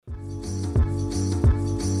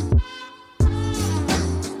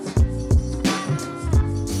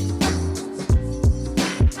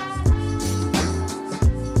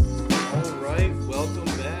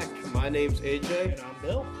AJ. And I'm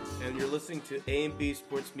Bill. And you're listening to A&B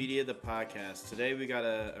Sports Media, the podcast. Today we got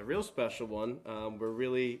a real special one. We're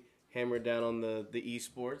really hammered down on the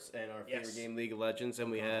esports and our favorite game, League of Legends.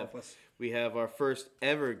 And we have our first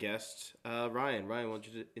ever guest, Ryan. Ryan, why don't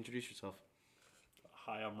you introduce yourself?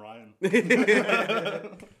 Hi, I'm Ryan.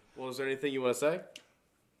 Well, is there anything you want to say?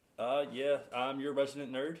 Yeah, I'm your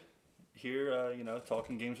resident nerd here,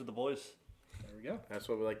 talking games with the boys. There we go. That's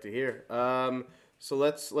what we like to hear. So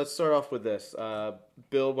let's start off with this.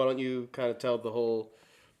 Bill, why don't you kind of tell the whole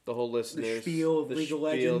listeners the spiel of League of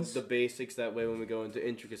Legends, the basics. That way, when we go into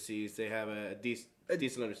intricacies, they have a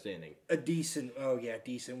decent understanding. Decent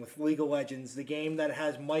with League of Legends, the game that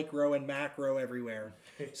has micro and macro everywhere.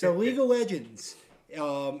 So League of Legends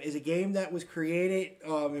is a game that was created.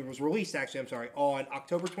 It was released on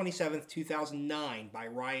October 27th, 2009 by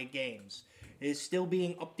Riot Games. It is still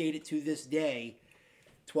being updated to this day,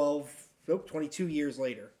 22 years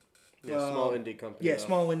later. Yeah, small indie company. Yeah,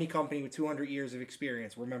 small indie company with 200 years of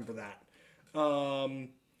experience. Remember that.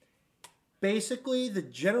 Basically, the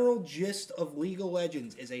general gist of League of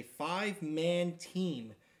Legends is a 5-man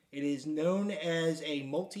team. It is known as a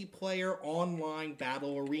multiplayer online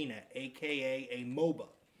battle arena, aka a MOBA.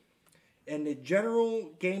 And the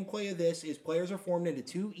general gameplay of this is players are formed into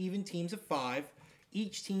 2 even teams of 5.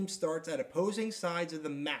 Each team starts at opposing sides of the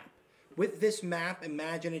map. With this map,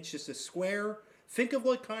 imagine it's just a square. Think of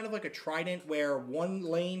kind of like a trident where one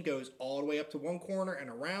lane goes all the way up to one corner and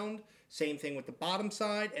around. Same thing with the bottom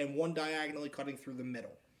side, and one diagonally cutting through the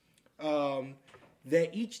middle.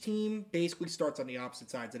 That each team basically starts on the opposite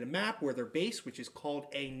sides of the map where their base, which is called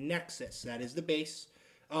a nexus. That is the base.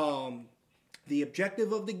 The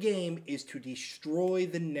objective of the game is to destroy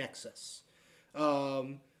the nexus.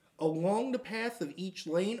 Along the path of each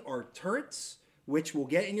lane are turrets, which will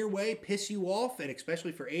get in your way, piss you off, and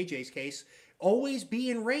especially for AJ's case, always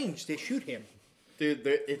be in range to shoot him. Dude,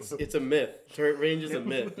 it's a myth. Turret range is a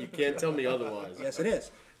myth. You can't tell me otherwise. Yes, it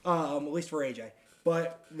is. At least for AJ.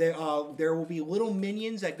 But there will be little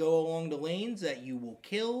minions that go along the lanes that you will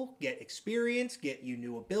kill, get experience, get you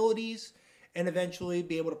new abilities, and eventually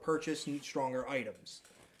be able to purchase stronger items.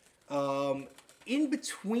 In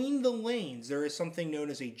between the lanes, there is something known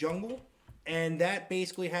as a jungle, and that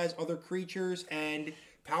basically has other creatures and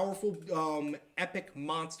powerful epic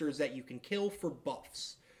monsters that you can kill for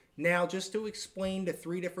buffs. Now, just to explain the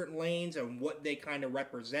 3 different lanes and what they kind of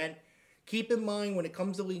represent, keep in mind when it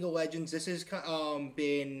comes to League of Legends, this has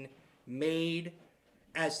been made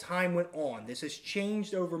as time went on. This has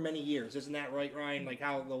changed over many years. Isn't that right, Ryan? Like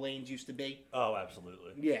how the lanes used to be? Oh,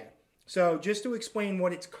 absolutely. Yeah. So just to explain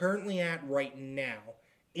what it's currently at right now,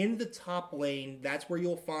 in the top lane, that's where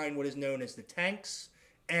you'll find what is known as the tanks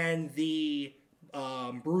and the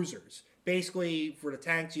bruisers. Basically, for the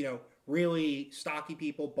tanks, really stocky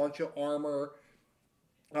people, bunch of armor,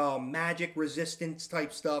 magic resistance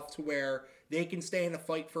type stuff to where they can stay in the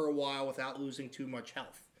fight for a while without losing too much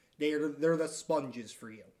health. They're the sponges for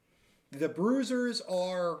you. The bruisers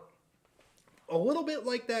are a little bit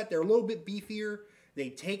like that. They're a little bit beefier. They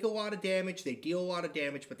take a lot of damage, they deal a lot of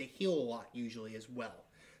damage, but they heal a lot usually as well.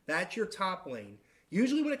 That's your top lane.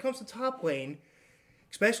 Usually when it comes to top lane,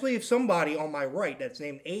 especially if somebody on my right that's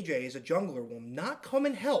named AJ is a jungler, will not come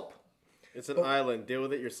and help. It's an island. Deal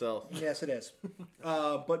with it yourself. Yes, it is.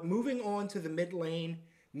 But moving on to the mid lane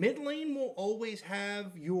will always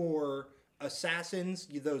have your assassins,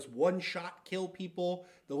 those one-shot kill people,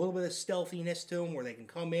 the little bit of stealthiness to them where they can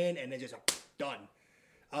come in and then just done.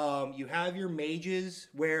 You have your mages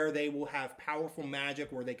where they will have powerful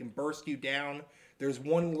magic where they can burst you down. There's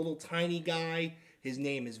one little tiny guy. His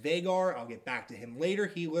name is Veigar. I'll get back to him later.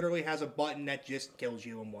 He literally has a button that just kills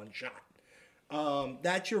you in one shot.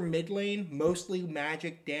 That's your mid lane, mostly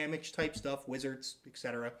magic, damage type stuff, wizards,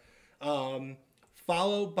 etc.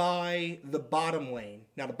 Followed by the bottom lane.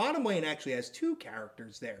 Now, the bottom lane actually has 2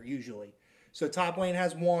 characters there, usually. So top lane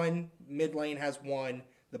has 1, mid lane has 1.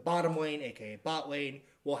 The bottom lane, aka bot lane,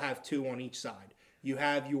 will have 2 on each side. You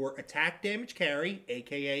have your attack damage carry,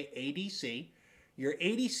 aka ADC. Your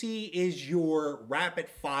ADC is your rapid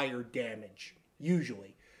fire damage,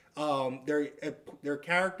 usually. They're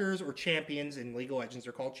characters or champions in League of Legends.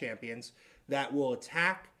 They're called champions that will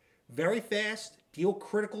attack very fast, deal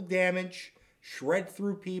critical damage, shred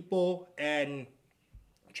through people, and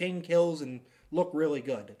chain kills and look really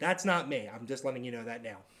good. That's not me. I'm just letting you know that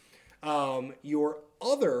now. Your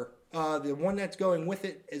other, the one that's going with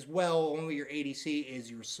it as well, along with your ADC,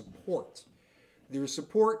 is your support. Your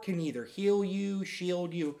support can either heal you,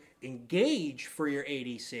 shield you, engage for your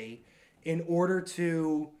ADC in order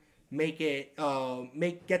to make it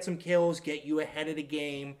get some kills, get you ahead of the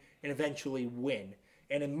game, and eventually win.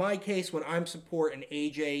 And in my case, when I'm support and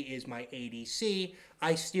AJ is my ADC,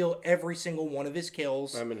 I steal every single one of his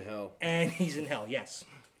kills. I'm in hell. And he's in hell, yes.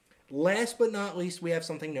 Last but not least, we have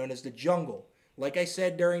something known as the jungle. Like I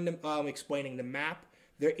said during the explaining the map,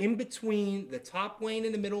 they're in between the top lane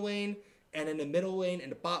and the middle lane, and in the middle lane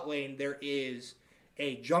and the bot lane, there is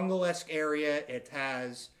a jungle-esque area. It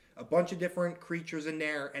has a bunch of different creatures in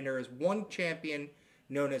there, and there is one champion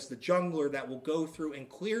known as the jungler that will go through and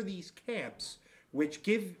clear these camps, which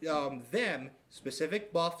give them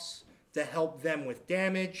specific buffs to help them with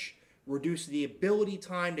damage, reduce the ability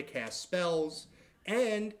time to cast spells,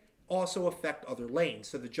 and also affect other lanes.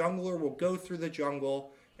 So the jungler will go through the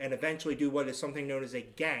jungle and eventually do what is something known as a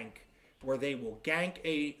gank, where they will gank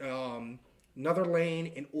another lane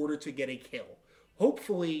in order to get a kill.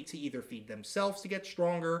 Hopefully to either feed themselves to get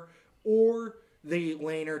stronger or the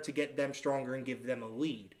laner to get them stronger and give them a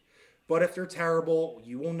lead. But if they're terrible,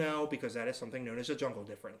 you will know because that is something known as a jungle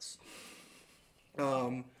difference.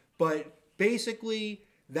 But basically,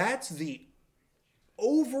 that's the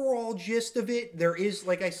overall gist of it. There is,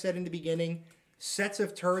 like I said in the beginning, sets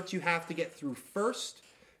of turrets you have to get through first.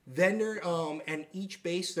 Then there, and each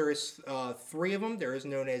base there is 3 of them. There is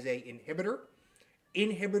known as a inhibitor.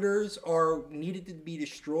 Inhibitors are needed to be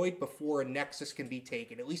destroyed before a nexus can be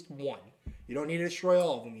taken. At least one. You don't need to destroy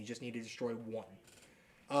all of them. You just need to destroy one.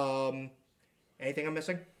 Anything I'm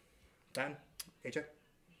missing? Dan? AJ?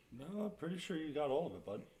 No, I'm pretty sure you got all of it,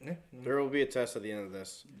 bud. Yeah. There will be a test at the end of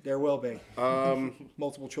this. There will be.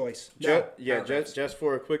 Multiple choice. Just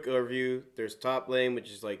for a quick overview, there's top lane, which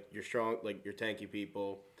is like your strong, like your tanky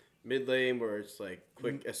people. Mid lane, where it's like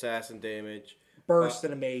quick assassin damage. Burst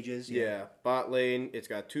and a mages. Yeah. Bot lane, it's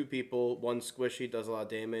got 2 people. One squishy, does a lot of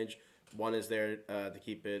damage. One is there to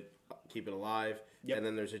keep it alive. Yep. And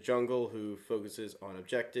then there's a jungle who focuses on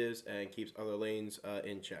objectives and keeps other lanes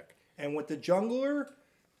in check. And with the jungler,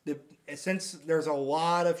 since there's a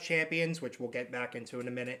lot of champions, which we'll get back into in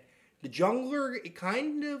a minute, the jungler, it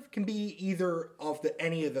kind of can be either of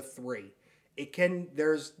any of the 3.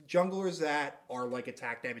 There's junglers that are like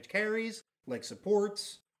attack damage carries, like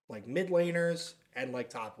supports, like mid laners, and like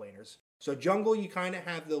top laners. So jungle, you kind of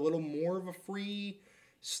have the little more of a free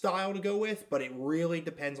style to go with, but it really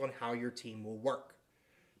depends on how your team will work.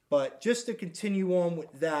 But just to continue on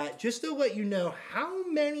with that, just to let you know how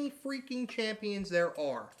many freaking champions there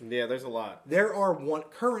are. Yeah, there's a lot. There are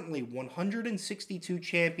currently 162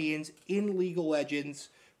 champions in League of Legends,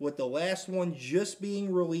 with the last one just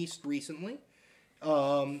being released recently.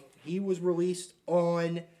 He was released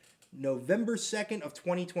on November 2nd of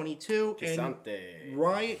 2022. And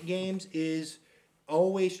Riot Games is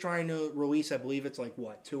always trying to release, I believe it's like,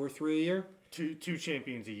 2 or 3 a year? Two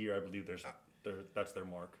champions a year, I believe that's their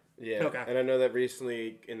mark. Yeah, okay. And I know that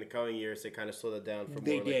recently, in the coming years, they kind of slowed it down for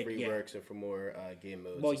more reworks and for more game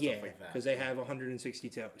modes and stuff like that. Because they have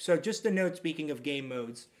 162. So just a note, speaking of game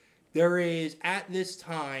modes, there is, at this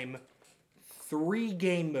time, 3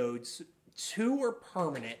 game modes. 2 are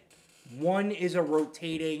permanent. 1 is a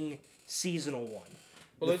rotating seasonal one.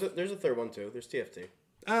 Well, there's a third one, too. There's TFT.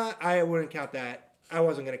 I wouldn't count that. I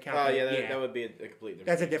wasn't going to count that. Yeah, that would be a completely different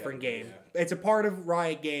That's a different game. Yeah. It's a part of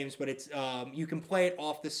Riot Games, but it's you can play it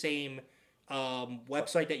off the same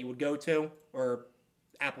website that you would go to or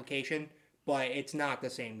application, but it's not the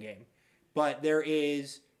same game. But there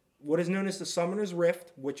is what is known as the Summoner's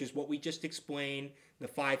Rift, which is what we just explained, the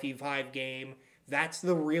 5v5 game. That's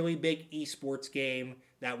the really big esports game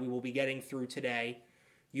that we will be getting through today.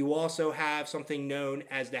 You also have something known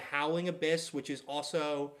as the Howling Abyss, which is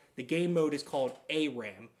also, the game mode is called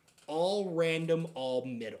ARAM. All random, all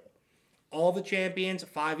middle. All the champions,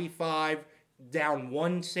 5v5, down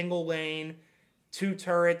one single lane, 2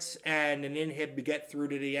 turrets, and an inhib to get through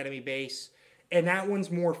to the enemy base. And that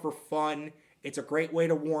one's more for fun. It's a great way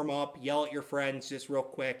to warm up, yell at your friends just real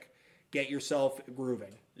quick, get yourself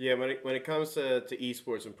grooving. Yeah, when it comes to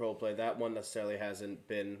esports and pro play, that one necessarily hasn't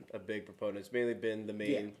been a big proponent. It's mainly been the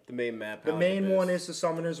main map. The main one is the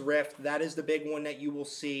Summoner's Rift. That is the big one that you will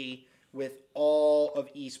see with all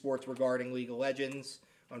of esports regarding League of Legends.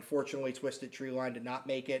 Unfortunately, Twisted Treeline did not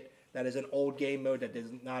make it. That is an old game mode that does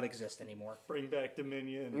not exist anymore. Bring back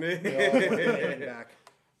Dominion. Bring Dominion back.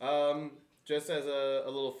 Just as a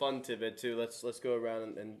little fun tidbit too, let's go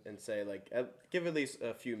around and say give at least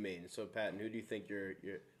a few mains. So Patton, who do you think you're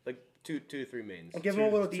like 2 to 3 mains? I'll give them a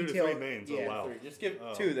little 2 detail. to 3 mains. Yeah. Oh wow. 3. Just give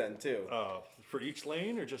 2 then too. For each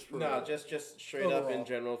lane or just for? No, just straight overall. Up in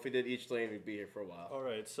general. If we did each lane, we'd be here for a while. All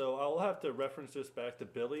right, so I'll have to reference this back to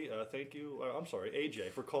Billy. Thank you. I'm sorry,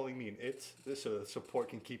 AJ, for calling me an it. This support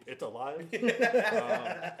can keep it alive.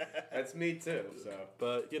 That's me too. So,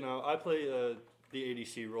 but I play the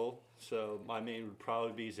ADC role, so my main would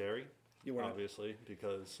probably be Zeri, obviously,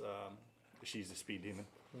 because she's the speed demon,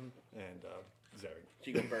 and Zeri.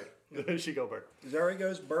 She go Bert. She go Bert. Zeri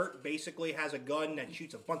goes Bert. Basically has a gun that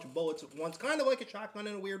shoots a bunch of bullets at once, kind of like a shotgun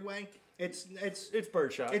in a weird way. It's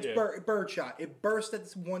birdshot. It's birdshot. It bursts at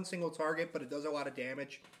one single target, but it does a lot of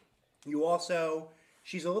damage.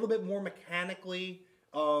 She's a little bit more mechanically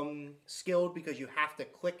skilled because you have to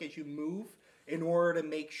click as you move in order to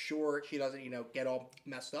make sure she doesn't, get all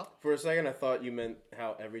messed up. For a second, I thought you meant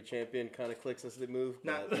how every champion kind of clicks as they move.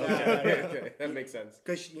 Okay. That makes sense.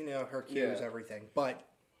 Because, her Q is everything. But,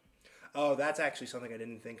 that's actually something I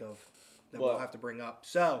didn't think of that we'll have to bring up.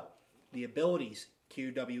 So, the abilities,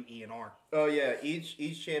 Q, W, E, and R. Oh, yeah.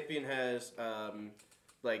 Each champion has,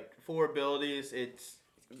 4 abilities. It's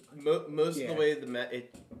most of the way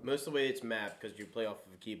it's mapped, because you play off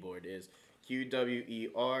of a keyboard, is Q, W, E,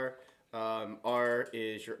 R. R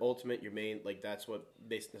is your ultimate, your main, that's what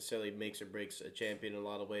necessarily makes or breaks a champion in a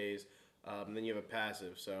lot of ways. Then you have a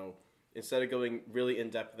passive. So instead of going really in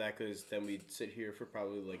depth with that, because then we'd sit here for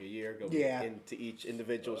probably a year going into each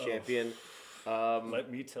individual champion.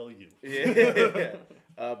 Let me tell you.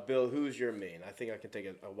 Bill, who's your main? I think I can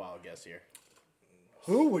take a wild guess here.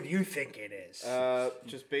 Who would you think it is?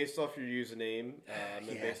 Just based off your username, and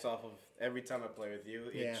based off of every time I play with you,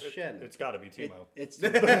 it's Shen. It's got to be Timo. It's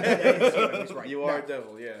Timo. He's right. You are a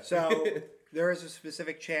devil, yeah. So there is a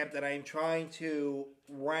specific champ that I am trying to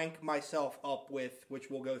rank myself up with,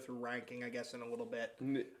 which we'll go through ranking, I guess, in a little bit.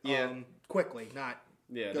 Quickly, not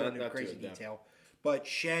go into crazy detail. But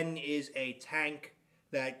Shen is a tank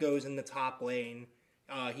that goes in the top lane.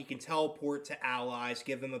 He can teleport to allies,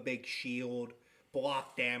 give them a big shield,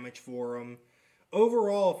 block damage for him.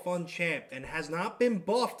 Overall, a fun champ, and has not been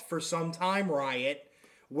buffed for some time, Riot.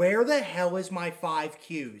 Where the hell is my 5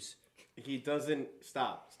 Qs? He doesn't...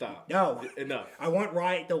 Stop. No. Enough. I want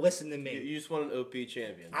Riot to listen to me. You just want an OP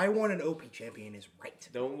champion. I want an OP champion is right.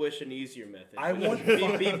 Don't wish an easier method. I want...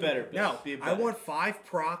 be better, Bill. No, be better. I want 5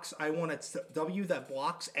 procs. I want a W that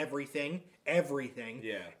blocks everything.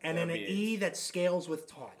 Yeah. And then an E that scales with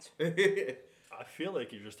taunt. I feel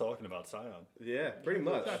like you're just talking about Sion. Yeah, pretty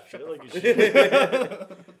much. I feel like you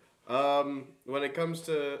should. When it comes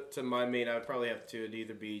to my main, I would probably have to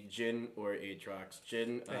either be Jhin or Aatrox.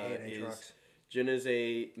 Jhin is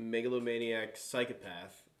a megalomaniac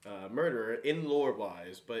psychopath, murderer in lore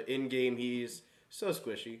wise, but in game he's so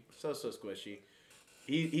squishy, so squishy.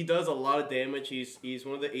 He does a lot of damage. He's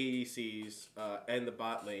one of the ADCs and the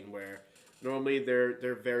bot lane where normally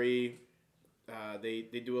they're very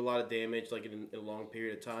they do a lot of damage in a long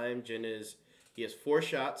period of time. Jhin he has 4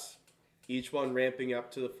 shots, each one ramping up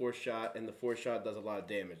to the 4th shot, and the 4th shot does a lot of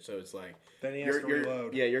damage. So it's then he has to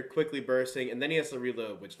reload. Yeah, you're quickly bursting, and then he has to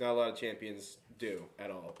reload, which not a lot of champions do at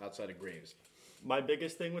all outside of Graves. My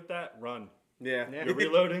biggest thing with that, run. Yeah. You're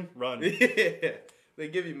reloading, run. Yeah. They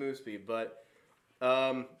give you move speed, but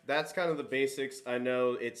that's kind of the basics. I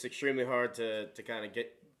know it's extremely hard to kind of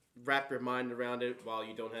wrap your mind around it while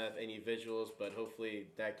you don't have any visuals, but hopefully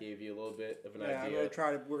that gave you a little bit of an idea.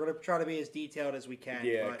 We're gonna try to be as detailed as we can.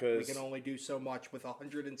 Yeah, but we can only do so much with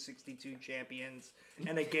 162 champions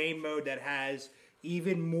and a game mode that has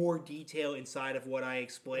even more detail inside of what I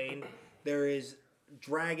explained. There is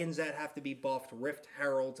dragons that have to be buffed, Rift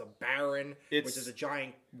Heralds, a Baron, which is a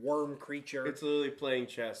giant worm creature. It's literally playing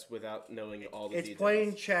chess without knowing all the details. It's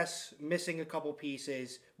playing chess, missing a couple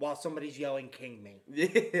pieces, while somebody's yelling "King me."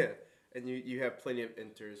 Yeah, and you have plenty of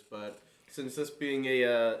enters, but since this being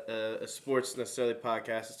a sports necessarily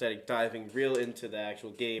podcast, instead of diving real into the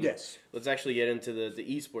actual game, let's actually get into the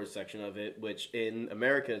esports section of it, which in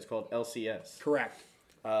America is called LCS. Correct.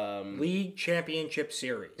 League Championship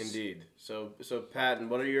Series. Indeed. So Patton,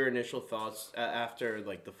 what are your initial thoughts after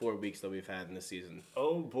the 4 weeks that we've had in the season?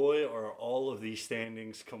 Oh boy, are all of these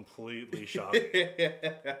standings completely shocking.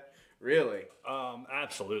 Really?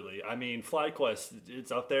 Absolutely. I mean, FlyQuest,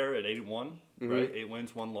 it's up there at 81, right? 8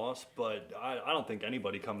 wins, 1 loss. But I don't think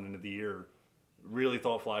anybody coming into the year really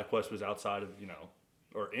thought FlyQuest was outside of,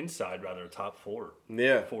 or inside rather, top 4.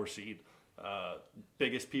 Yeah. 4 seed.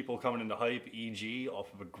 Biggest people coming into hype, EG,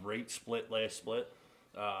 off of a great last split.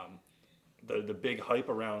 The big hype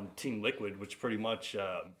around Team Liquid, which pretty much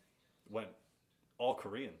went all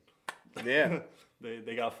Korean. Yeah.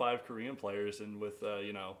 They got 5 Korean players, and with,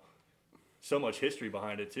 so much history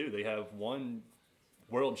behind it, too. They have one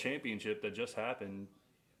world championship that just happened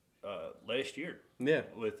last year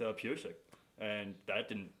with Pyosik. And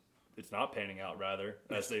it's not panning out, rather,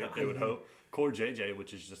 as they would hope. Core JJ,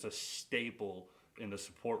 which is just a staple in the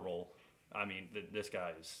support role. I mean, this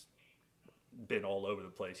guy's been all over the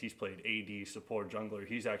place. He's played AD, support, jungler.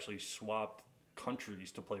 He's actually swapped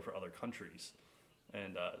countries to play for other countries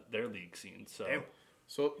and their league scenes.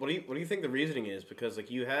 So what do you think the reasoning is? Because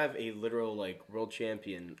like you have a literal like world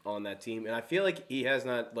champion on that team, and I feel like he has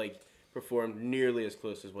not like performed nearly as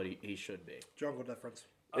close as what he should be. Jungle difference.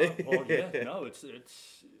 It's a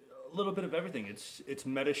little bit of everything. It's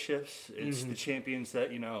meta shifts. It's the champions that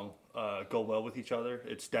go well with each other.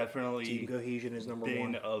 It's definitely team cohesion is number been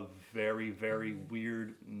one. A very very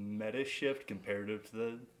weird meta shift comparative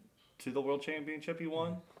to the world championship he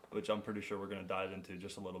won, which I'm pretty sure we're going to dive into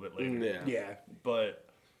just a little bit later. Yeah. But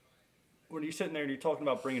when you're sitting there and you're talking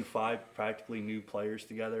about bringing 5 practically new players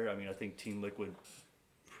together, I mean, I think Team Liquid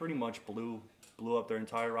pretty much blew up their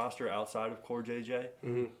entire roster outside of Core JJ.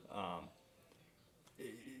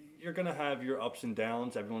 You're going to have your ups and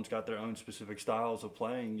downs. Everyone's got their own specific styles of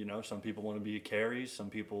playing. Some people want to be carries. Some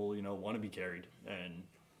people, want to be carried. And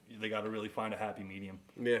they got to really find a happy medium.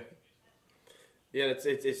 Yeah. Yeah,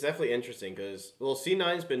 it's definitely interesting because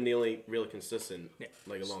C9's been nearly really consistent,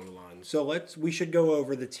 like along the lines. So we should go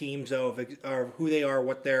over the teams of who they are,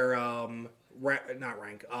 what their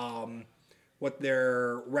what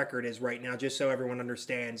their record is right now, just so everyone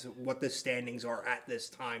understands what the standings are at this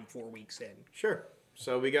time 4 weeks in. Sure.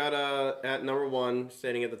 So we got at number 1,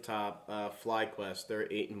 standing at the top, FlyQuest. They're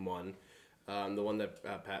 8-1. The one that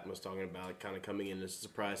Pat was talking about, kind of coming in as a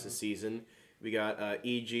surprise this season. We got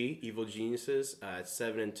EG, Evil Geniuses, at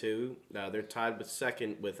 7-2. They're tied with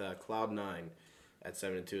second with Cloud9 at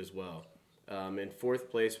 7-2 as well. In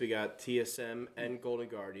 4th place, we got TSM and Golden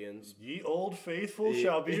Guardians. Ye old faithful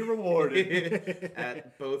shall be rewarded.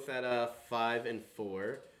 both at 5 and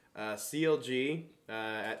 4. CLG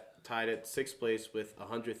tied at 6th place with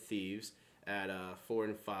 100 Thieves at 4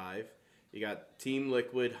 and 5. You got Team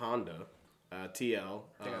Liquid Honda, TL.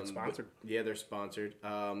 They got sponsored. They're sponsored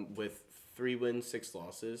with 3 wins, 6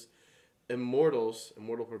 losses. Immortal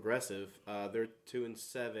Progressive, they're 2 and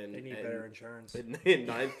 7. They need better insurance. In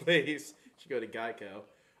 9th place, should go to Geico.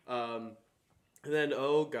 And then,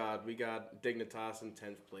 we got Dignitas in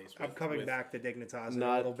 10th place. I'm coming back to Dignitas in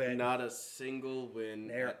a little bit. Not a single win.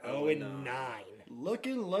 They're 0-9.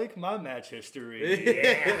 Looking like my match history.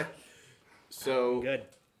 Yeah. So, good.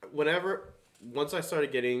 Once I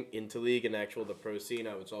started getting into League and the pro scene,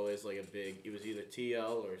 I was always like it was either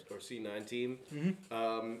TL or C9 team.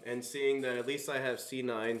 And seeing that at least I have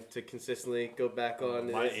C9 to consistently go back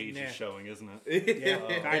on. My age is showing, isn't it?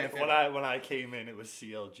 Yeah, kind of. When I came in, it was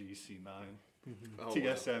CLG, C9.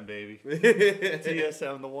 TSM, wow. Baby.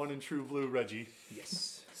 TSM, the one in true blue, Reggie.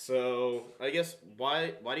 Yes. So, I guess,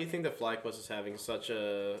 why do you think that FlyQuest is having such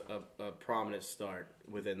a prominent start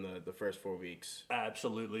within the first 4 weeks?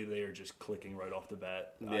 Absolutely, they are just clicking right off the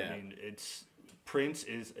bat. Yeah. I mean, Prince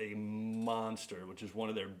is a monster, which is one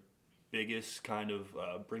of their biggest kind of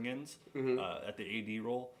bring-ins at the AD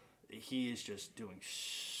role. He is just doing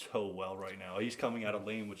so well right now. He's coming out of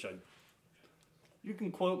lane, which you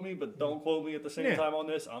can quote me, but don't quote me at the same time on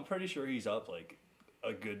this. I'm pretty sure he's up like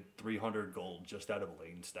a good 300 gold just out of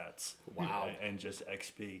lane stats. Wow. And just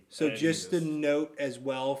XP. So just a note as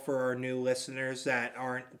well for our new listeners that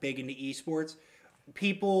aren't big into esports,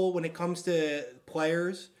 people, when it comes to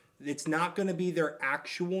players, it's not going to be their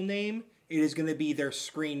actual name. It is going to be their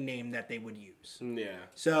screen name that they would use. Yeah.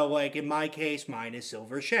 So, like, in my case, mine is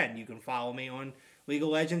Silver Shen. You can follow me on League of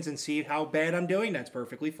Legends and see how bad I'm doing. That's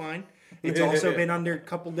perfectly fine. It's also been under a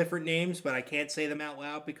couple different names, but I can't say them out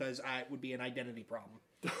loud because it would be an identity problem.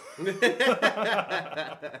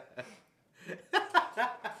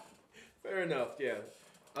 Fair enough, yeah.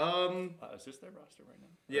 Is this their roster right now?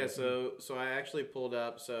 Yeah, so I actually pulled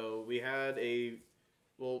up. So we had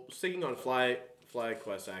sticking on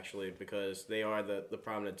FlyQuest actually, because they are the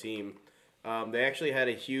prominent team. They actually had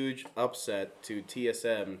a huge upset to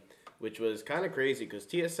TSM, which was kind of crazy because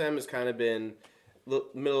TSM has kind of been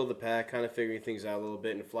middle of the pack, kind of figuring things out a little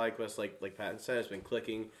bit. And FlyQuest, like Pat said, has been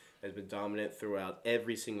clicking, has been dominant throughout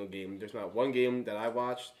every single game. There's not one game that I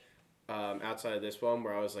watched outside of this one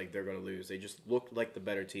where I was like, they're going to lose. They just looked like the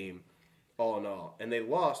better team, all in all. And they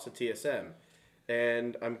lost to TSM.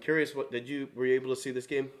 And I'm curious, were you able to see this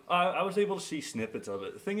game? I was able to see snippets of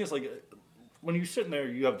it. The thing is, like, when you're sitting there,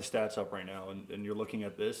 you have the stats up right now, and you're looking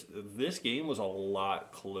at this. This game was a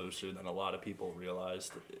lot closer than a lot of people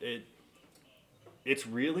realized. It's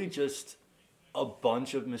really just a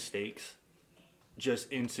bunch of mistakes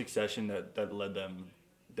just in succession that led them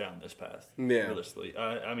down this path. Yeah. Realistically.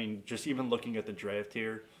 I mean, just even looking at the draft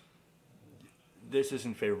here, this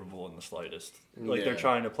isn't favorable in the slightest. Like, they're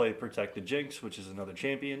trying to play Protect the Jinx, which is another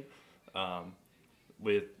champion.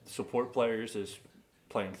 With support players is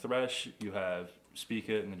playing Thresh. You have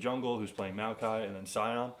Spica in the jungle, who's playing Maokai, and then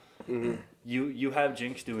Scion. Mm-hmm. You have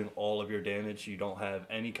Jinx doing all of your damage. You don't have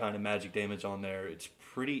any kind of magic damage on there. It's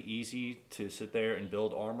pretty easy to sit there and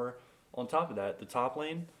build armor. On top of that, the top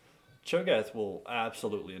lane, Cho'Gath will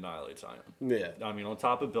absolutely annihilate Scion. Yeah. I mean, on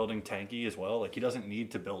top of building tanky as well, like, he doesn't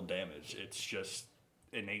need to build damage. It's just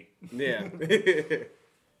innate. Yeah.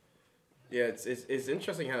 Yeah, it's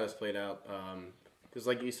interesting how this played out. Because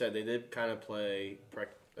like you said, they did kind of play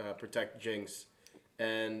protect Jinx.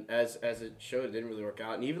 And as it showed, it didn't really work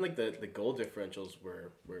out. And even like the goal differentials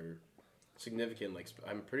were significant. Like,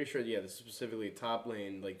 I'm pretty sure, specifically top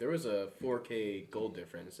lane, like there was a 4K goal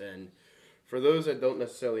difference. And for those that don't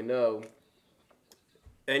necessarily know,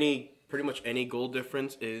 pretty much any goal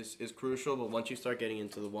difference is crucial. But once you start getting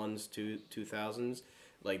into the 2,000s,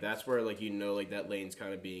 like that's where like like that lane's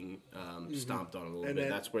kind of being stomped on a little bit.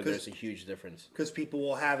 That's where there's a huge difference. Because people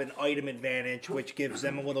will have an item advantage, which gives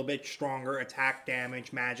them a little bit stronger attack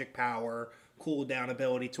damage, magic power, cooldown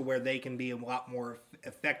ability, to where they can be a lot more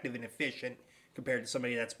effective and efficient compared to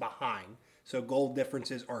somebody that's behind. So gold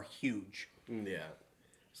differences are huge. Yeah.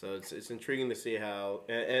 So it's intriguing to see how,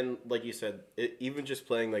 and like you said, even just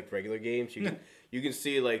playing like regular games, you can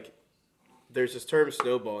see like there's this term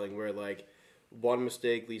snowballing where like one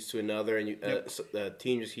mistake leads to another, and the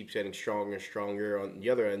team just keeps getting stronger and stronger. On the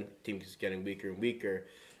other end, the team keeps getting weaker and weaker.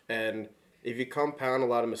 And if you compound a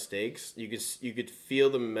lot of mistakes, you could feel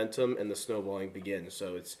the momentum and the snowballing begin.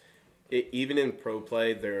 So even in pro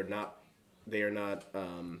play, they are not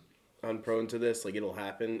unprone to this. Like, it'll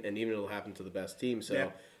happen, and even it'll happen to the best team.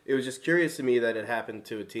 So it was just curious to me that it happened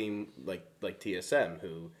to a team like TSM,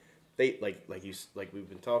 who they like we've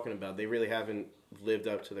been talking about. They really haven't lived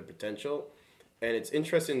up to their potential. And it's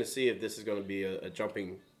interesting to see if this is going to be a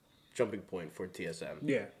jumping point for TSM.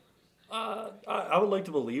 Yeah. I would like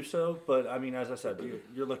to believe so, but I mean, as I said,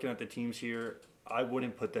 you're looking at the teams here. I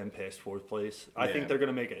wouldn't put them past fourth place. I think they're going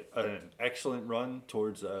to make an excellent run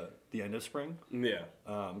towards the end of spring. Yeah.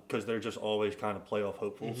 Because they're just always kind of playoff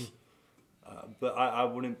hopefuls. Mm-hmm. But I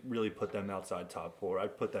wouldn't really put them outside top four.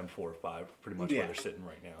 I'd put them 4 or 5, pretty much where they're sitting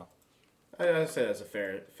right now. I'd say that's a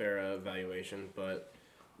fair evaluation, but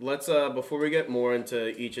let's before we get more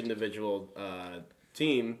into each individual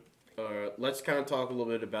team, let's kind of talk a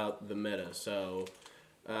little bit about the meta. So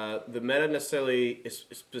the meta necessarily,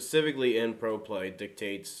 specifically in pro play,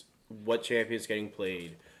 dictates what champions getting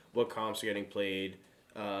played, what comps are getting played.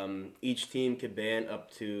 Each team can ban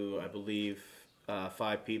up to, I believe,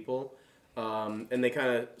 5 people, and they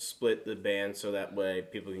kind of split the ban so that way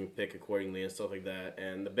people can pick accordingly and stuff like that.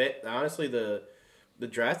 And honestly, the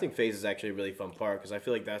drafting phase is actually a really fun part, because I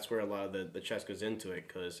feel like that's where a lot of the chess goes into it,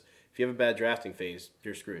 because if you have a bad drafting phase,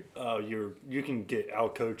 you're screwed. Oh, you can get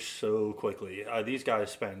outcoached so quickly. These guys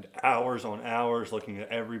spend hours on hours looking at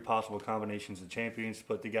every possible combinations of champions to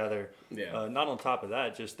put together. Yeah. Not on top of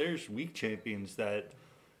that, just there's weak champions that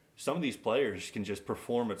some of these players can just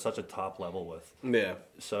perform at such a top level with. Yeah.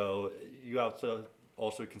 So you have to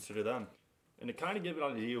also consider them. And to kind of give an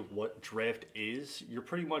idea of what draft is,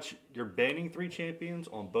 you're banning 3 champions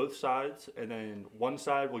on both sides, and then one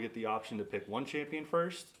side will get the option to pick one champion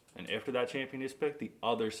first, and after that champion is picked, the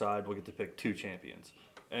other side will get to pick 2 champions.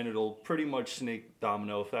 And it'll pretty much snake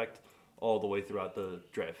domino effect all the way throughout the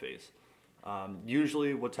draft phase.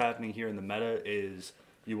 Usually what's happening here in the meta is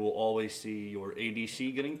you will always see your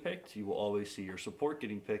ADC getting picked, you will always see your support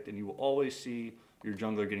getting picked, and you will always see your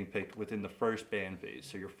jungler getting picked within the first ban phase.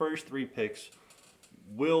 So your first 3 picks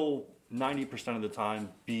will 90% of the time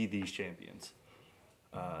be these champions.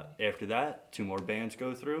 After that, 2 more bans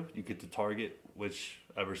go through. You get to target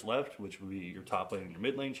whichever's left, which would be your top lane and your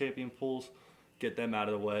mid lane champion pools, get them out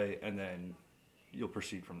of the way, and then you'll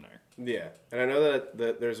proceed from there. Yeah, and I know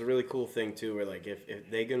that there's a really cool thing too, where like if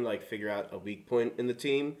they can like figure out a weak point in the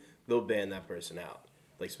team, they'll ban that person out.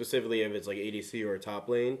 Like, specifically if it's like ADC or a top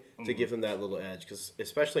lane, to give them that little edge. Because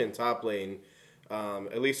especially in top lane,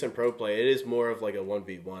 at least in pro play, it is more of like a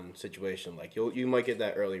 1v1 situation. Like, you might get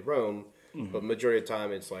that early roam, but majority of the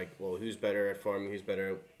time it's like, well, who's better at farming, who's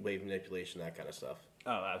better at wave manipulation, that kind of stuff.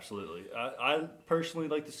 Oh, absolutely. I personally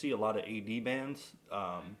like to see a lot of AD bans.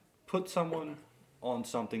 Put someone on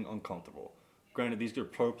something uncomfortable. Granted, these are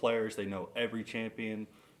pro players. They know every champion.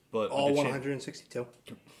 But all 162.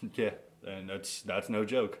 Yeah. And that's no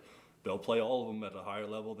joke. They'll play all of them at a higher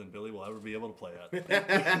level than Billy will ever be able to play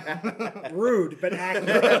at. Rude, but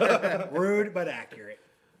accurate. Rude, but accurate.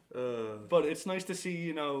 But it's nice to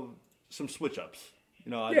see, some switch-ups.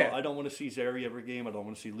 I don't want to see Zeri every game. I don't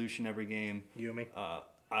want to see Lucian every game. Yumi.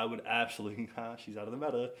 I would absolutely. She's out of the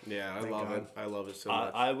meta. Yeah, I love it. I love it so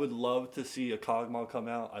much. I would love to see a Kog'Maw come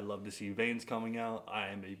out. I'd love to see Vayne's coming out. I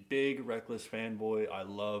am a big Reckless fanboy. I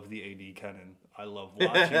love the AD Kennen. I love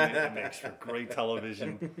watching it. It makes for great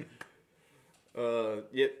television.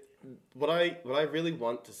 Yeah, what I really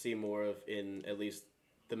want to see more of in at least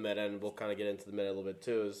the meta, and we'll kind of get into the meta a little bit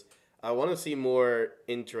too, is I want to see more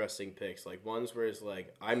interesting picks, like ones where it's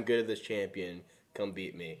like, I'm good at this champion, come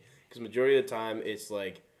beat me. Because majority of the time, it's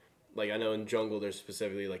like I know in jungle, there's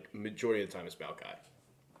specifically, like, majority of the time it's Maokai.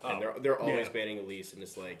 And they're always banning Elise, and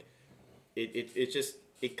it's like,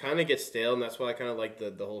 it kind of gets stale, and that's why I kind of like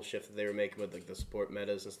the whole shift that they were making with, like, the support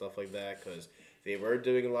metas and stuff like that, because they were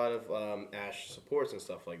doing a lot of Ashe supports and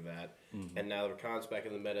stuff like that, and now the Rakan's back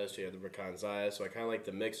in the meta, so you have the Rakan Xayah, so I kind of like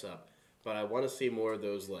the mix-up. But I want to see more of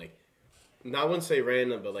those, like, not want to say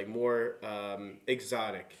random, but, like, more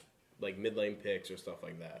exotic, like, mid-lane picks or stuff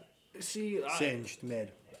like that. See, Singed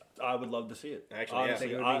mid. I would love to see it. Actually,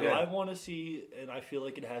 honestly, I want to see, and I feel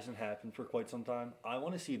like it hasn't happened for quite some time, I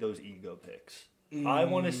want to see those ego picks. I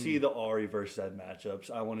want to see the Ahri versus Zed matchups.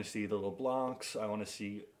 I want to see the LeBlancs. I want to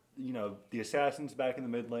see, the Assassins back in the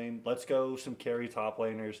mid lane. Let's go some carry top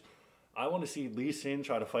laners. I want to see Lee Sin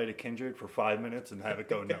try to fight a Kindred for 5 minutes and have it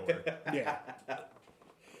go nowhere. Yeah.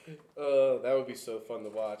 That would be so fun to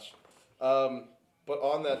watch. But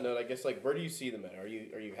on that note, I guess, like, where do you see the meta? Are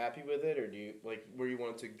you happy with it, or do you like where you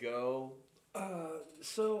want it to go?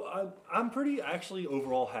 So I'm pretty actually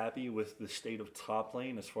overall happy with the state of top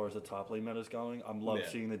lane as far as the top lane meta is going. I love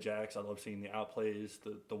seeing the Jacks. I love seeing the outplays,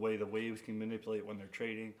 the way the waves can manipulate when they're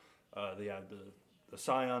trading. They have the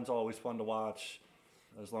Scions, always fun to watch,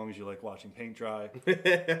 as long as you like watching paint dry.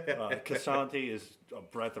 K'Sante is a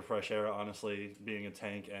breath of fresh air, honestly, being a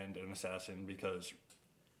tank and an assassin, because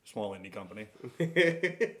small indie company.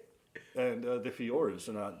 And the Fioras,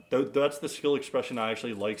 and that's the skill expression I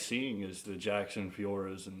actually like seeing, is the Jackson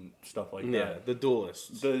Fioras and stuff like that. Yeah, the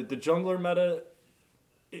duelists. The jungler meta,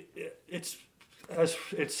 it's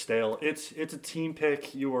stale. It's a team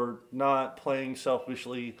pick. You are not playing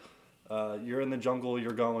selfishly. You're in the jungle.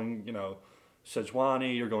 You're going,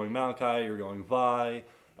 Sejuani. You're going Maokai. You're going Vi.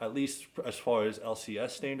 At least as far as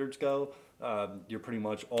LCS standards go. You're pretty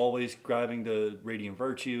much always grabbing the Radiant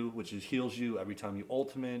Virtue, which heals you every time you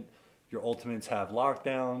ultimate. Your ultimates have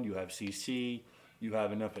lockdown, you have CC, you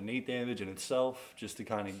have enough innate damage in itself just to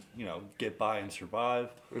kind of, get by and survive.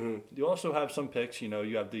 Mm-hmm. You also have some picks, you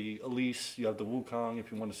have the Elise, you have the Wukong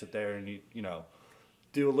if you want to sit there and,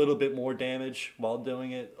 do a little bit more damage while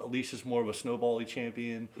doing it. Elise is more of a snowbally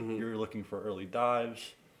champion. Mm-hmm. You're looking for early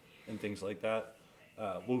dives and things like that.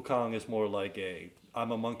 Wukong is more like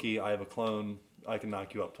I'm a monkey, I have a clone, I can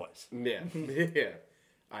knock you up twice. Yeah. Yeah.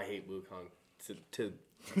 I hate Wukong.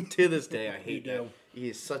 To this day, I hate that. He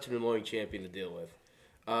is such an annoying champion to deal with.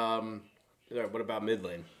 What about mid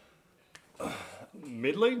lane?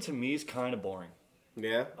 Mid lane to me is kind of boring.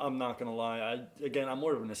 Yeah? I'm not going to lie. I'm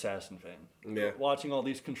more of an assassin fan. Yeah. Watching all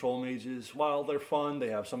these control mages, while they're fun, they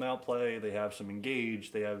have some outplay, they have some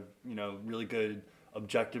engage, they have, really good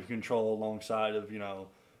objective control alongside of,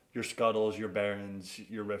 your Scuttles, your Barons,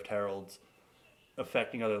 your Rift Heralds,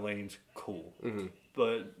 affecting other lanes, cool. Mm-hmm.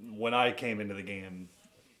 But when I came into the game,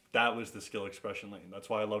 that was the skill expression lane. That's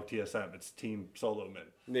why I love TSM. It's team solo mid.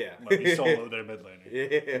 Yeah. Let me solo their mid laner.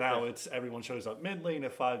 Yeah. Now it's everyone shows up mid lane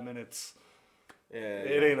at 5 minutes. Yeah.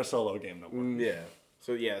 It ain't a solo game no more. Yeah.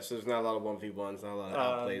 So there's not a lot of 1v1s, not a lot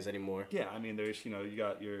of outplays anymore. Yeah, I mean, there's, you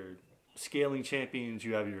got your scaling champions,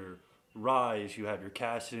 you have your Rise, you have your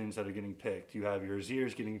Cassidyns that are getting picked, you have your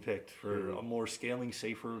Azirs getting picked for a more scaling,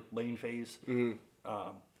 safer lane phase. Mm-hmm.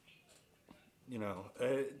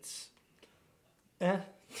 It's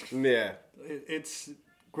Yeah. It's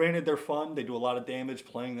granted they're fun. They do a lot of damage.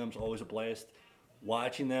 Playing them is always a blast.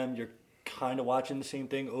 Watching them, you're kind of watching the same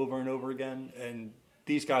thing over and over again. And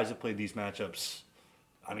these guys have played these matchups,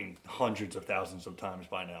 hundreds of thousands of times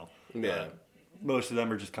by now. Yeah. Most of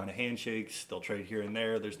them are just kind of handshakes. They'll trade here and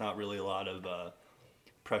there. There's not really a lot of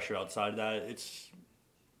pressure outside of that. It's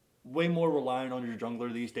way more reliant on your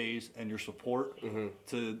jungler these days and your support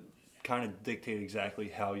to kind of dictate exactly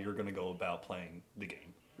how you're going to go about playing the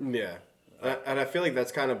game. Yeah. And I feel like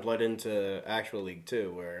that's kind of bled into actual League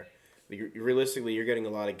too, where realistically you're getting a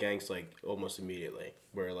lot of ganks like almost immediately,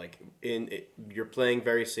 where like you're playing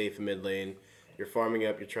very safe in mid lane, you're farming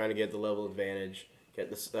up, you're trying to get the level advantage, get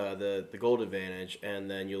the gold advantage, and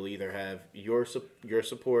then you'll either have your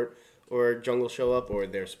support or jungle show up, or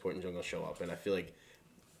their support and jungle show up. And I feel like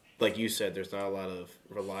like you said, there's not a lot of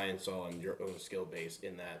reliance on your own skill base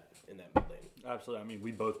in that mid lane. Absolutely. I mean,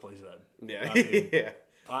 we both play Zed. Yeah. I mean, yeah.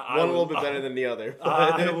 One a little bit better than the other.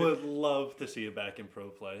 I would love to see it back in pro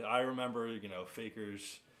play. I remember,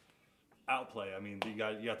 Faker's outplay. I mean, you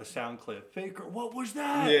got the sound clip. Faker, what was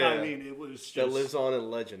that? Yeah. I mean, it was just... That lives on in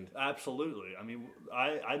legend. Absolutely. I mean,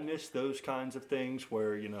 I miss those kinds of things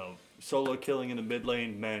where, solo killing in the mid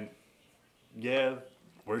lane meant, yeah,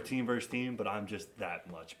 we're team versus team, but I'm just that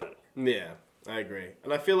much better. Yeah, I agree.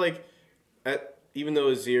 And I feel like, even though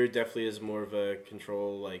Azir definitely is more of a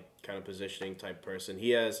control, like, kind of positioning type person,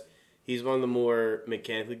 he's one of the more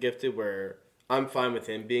mechanically gifted where I'm fine with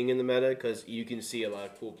him being in the meta because you can see a lot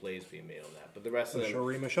of cool plays being made on that. But the rest of them...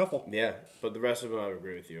 Shurima Shuffle. Yeah, but the rest of them, I would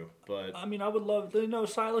agree with you. But I mean, I would love...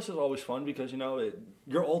 Silas is always fun because,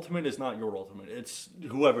 your ultimate is not your ultimate. It's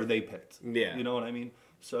whoever they picked. Yeah. You know what I mean?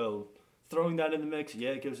 So, throwing that in the mix, yeah,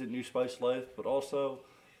 it gives it new spice to life. But also,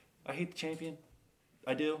 I hate the champion.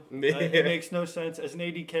 I do. It makes no sense. As an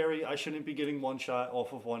AD carry, I shouldn't be getting one shot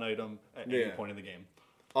off of one item at any point in the game.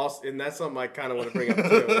 Also, and that's something I kind of want to bring up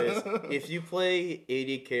too. Is if you play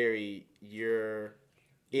AD carry, you're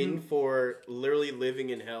in for literally living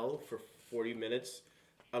in hell for 40 minutes,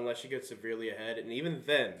 unless you get severely ahead. And even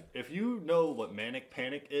then, if you know what manic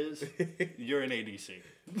panic is, you're an ADC.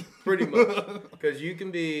 Pretty much, because you can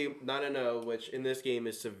be 9-0, which in this game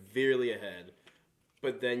is severely ahead.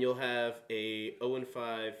 But then you'll have a 0-5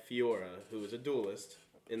 Fiora, who is a duelist,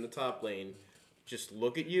 in the top lane, just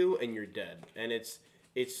look at you and you're dead. And it's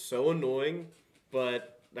so annoying,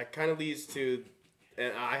 but that kind of leads to,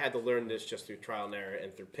 and I had to learn this just through trial and error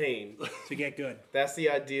and through pain. To get good. That's the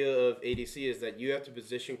idea of ADC, is that you have to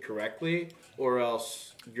position correctly or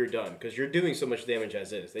else you're done. Because you're doing so much damage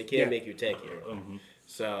as is. They can't make you tankier. Mm-hmm.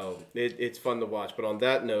 So it's fun to watch. But on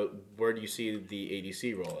that note, where do you see the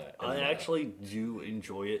ADC role at? I actually do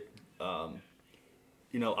enjoy it. I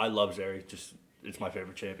love Zeri. It's my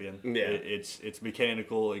favorite champion. Yeah. It's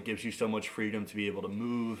mechanical. It gives you so much freedom to be able to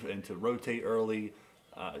move and to rotate early.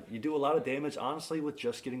 You do a lot of damage, honestly, with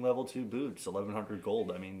just getting level 2 boots, 1,100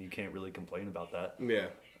 gold. I mean, you can't really complain about that. Yeah.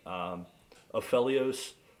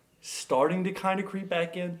 Aphelios starting to kind of creep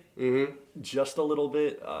back in just a little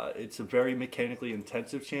bit. It's a very mechanically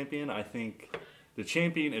intensive champion. I think the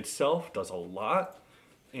champion itself does a lot.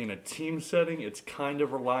 In a team setting, it's kind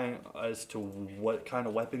of reliant as to what kind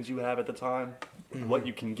of weapons you have at the time, what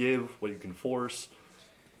you can give, what you can force,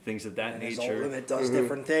 things of that nature. It does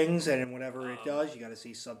different things, and whenever it does, you got to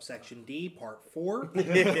see subsection D, part 4,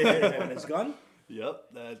 on his gun. Yep,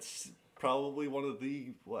 that's probably one of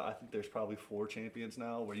the... Well, I think there's probably 4 champions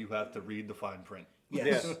now where you have to read the fine print.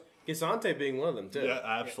 Yes. Yeah. Gisante being one of them, too. Yeah,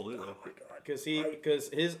 absolutely. Oh my God. Because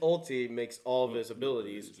his ulti makes all of his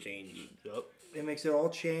abilities change. Yep. It makes it all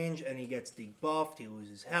change, and he gets debuffed. He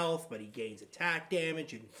loses health, but he gains attack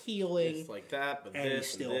damage and healing. It's like that, but and this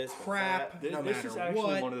he's still and this, crap. and No This matter is actually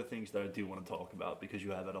what. one of the things that I do want to talk about because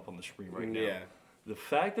you have it up on the screen right now. Yeah. The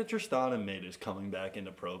fact that Tristana mid is coming back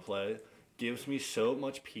into pro play gives me so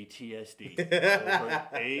much PTSD over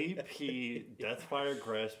AP Deathfire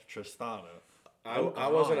Grasp Tristana. I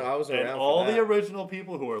wasn't around And for all that. the original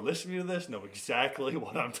people who are listening to this know exactly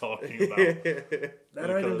what I'm talking about. That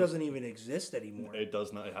item doesn't even exist anymore. It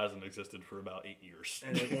does not. It hasn't existed for about 8 years.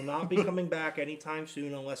 And it will not be coming back anytime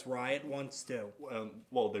soon unless Riot wants to.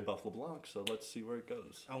 Well, they buff LeBlanc, so let's see where it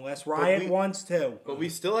goes. Unless Riot wants to. But we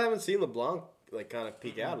still haven't seen LeBlanc kind of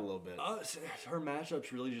peek out a little bit. Her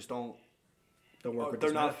matchups really just don't work with they're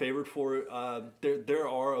this not meta. favored for it. There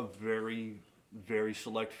are a very, very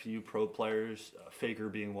select few pro players, Faker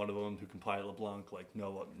being one of them, who can play LeBlanc like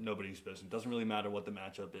nobody's business. Doesn't really matter what the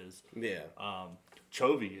matchup is. Yeah.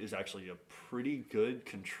 Chovy is actually a pretty good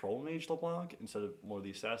control mage LeBlanc instead of more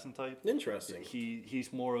the assassin type. Interesting.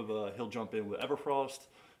 He's more of he'll jump in with Everfrost.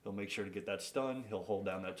 He'll make sure to get that stun. He'll hold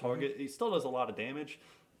down that target. He still does a lot of damage,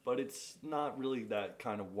 but it's not really that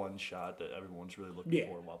kind of one shot that everyone's really looking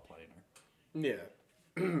for while playing her.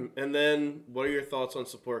 Yeah. And then, what are your thoughts on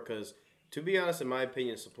support? Because, to be honest, in my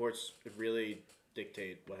opinion, supports really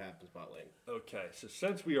dictate what happens bot lane. Okay, so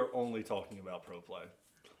since we are only talking about pro play,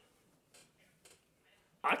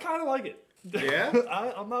 I kind of like it. Yeah?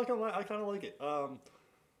 I'm not gonna lie, I kind of like it.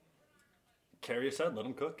 Carrier said, let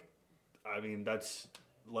him cook. I mean, that's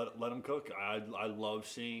let him cook. I love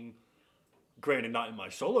seeing, granted, not in my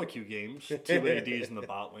solo queue games, 2 ADs in the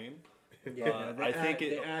bot lane. Yeah, I think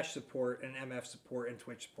the Ashe support and MF support and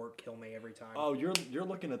Twitch support kill me every time. Oh, you're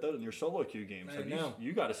looking at that in your solo queue games. I know.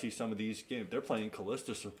 You got to see some of these games. They're playing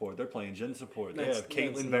Callista support. They're playing Jhin support. They That's have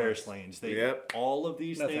Caitlyn nuts. Varus lanes. All of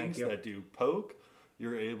these No, thank things you. that do poke,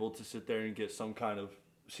 you're able to sit there and get some kind of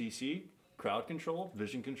CC. crowd control,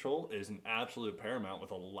 vision control is an absolute paramount with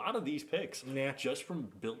a lot of these picks. Yeah. Just from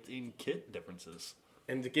built-in kit differences.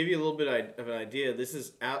 And to give you a little bit of an idea, this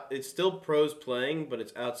is it's still pros playing, but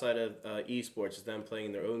it's outside of esports. It's them playing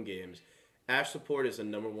in their own games. Ash support is the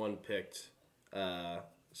number one picked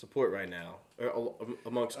support right now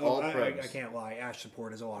amongst all pros. I can't lie. Ash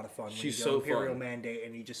support is a lot of fun. She's when you go so Imperial fun. Mandate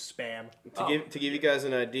and you just spam. To give you guys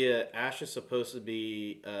an idea, Ash is supposed to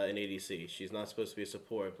be an ADC. She's not supposed to be a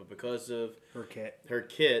support, but because of her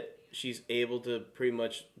kit, she's able to pretty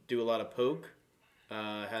much do a lot of poke.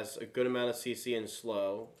 Has a good amount of CC and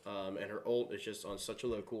slow, and her ult is just on such a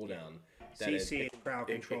low cooldown that CC and crowd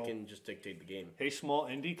control. It can just dictate the game. Hey, small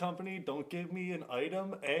indie company, don't give me an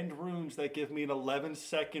item and runes that give me an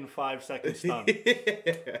 11-second, 5-second stun.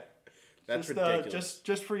 That's ridiculous.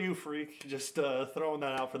 Just for you, freak. Just throwing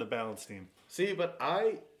that out for the balance team. See, but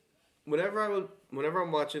whenever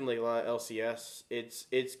I'm watching like a lot of LCS,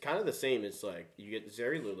 it's kind of the same. It's like you get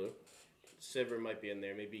Zeri Lulu, Sivir might be in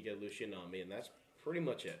there, maybe you get Lucian Nami, and that's pretty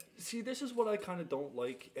much it. See, this is what I kind of don't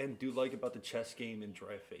like and do like about the chess game in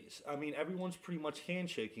Dry Phase. I mean, everyone's pretty much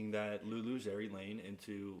handshaking that Lulu Zeri lane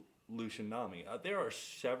into Lucian Nami. There are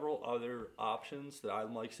several other options that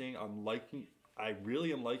I'm like seeing. I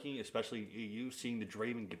really am liking, especially in EU, seeing the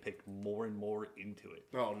Draven get picked more and more into it.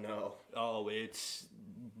 Oh, no. Oh, it's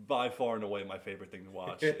by far and away my favorite thing to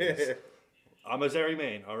watch. I'm a Zeri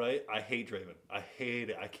main, all right? I hate Draven. I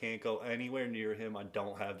hate it. I can't go anywhere near him. I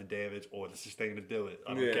don't have the damage or the sustain to do it.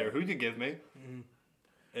 I don't care who you give me. Mm-hmm.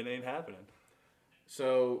 It ain't happening.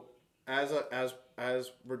 So, as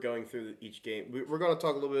we're going through each game, we're going to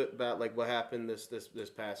talk a little bit about like what happened this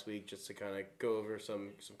past week, just to kind of go over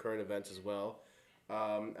some current events as well.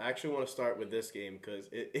 I actually want to start with this game because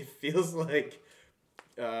it feels like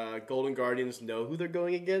Golden Guardians know who they're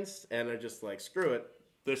going against and are just like, screw it.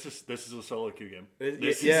 This is a solo queue game.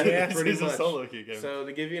 This is a solo queue game. So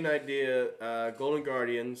to give you an idea, Golden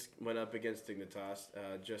Guardians went up against Dignitas.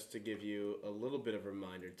 Just to give you a little bit of a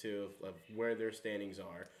reminder too of where their standings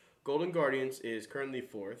are. Golden Guardians is currently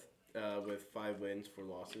 4th with 5 wins, 4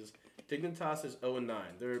 losses. Dignitas is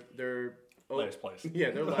 0-9. They're last place.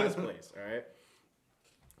 Yeah, they're last place. All right.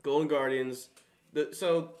 Golden Guardians.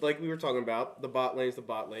 So, like we were talking about, the bot lane's the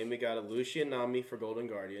bot lane. We got a Lucian Nami for Golden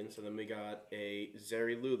Guardians, and then we got a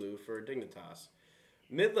Zeri Lulu for Dignitas.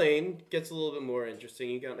 Mid lane gets a little bit more interesting.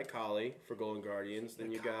 You got Nikali for Golden Guardians.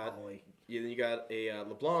 Then you got a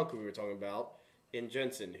LeBlanc, who we were talking about, and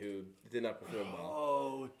Jensen, who did not perform well.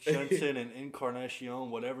 Oh, Jensen and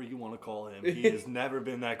Incarnation, whatever you want to call him. He has never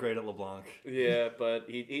been that great at LeBlanc. Yeah, but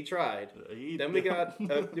he tried. Then we got a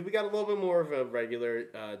little bit more of a regular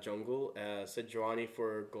jungle. Sejuani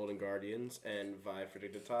for Golden Guardians and Vi for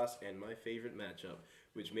Dignitas, and my favorite matchup,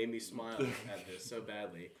 which made me smile at this so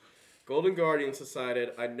badly. Golden Guardians decided,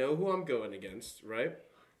 I know who I'm going against, right?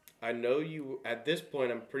 I know you, at this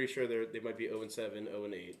point, I'm pretty sure they might be 0-7,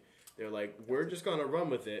 0-8. They're like, we're just going to run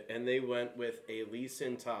with it. And they went with a Lee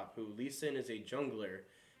Sin top, who Lee Sin is a jungler.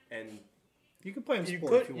 And you could play him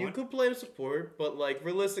support if you want. You could play him support, but like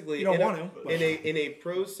realistically, you don't want him. In a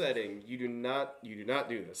pro setting, you do not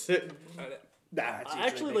do this. I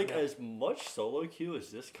actually like as much solo queue as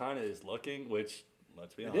this kind of is looking, which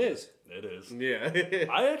let's be honest, it is. Yeah,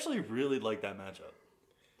 I actually really like that matchup.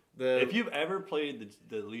 If you've ever played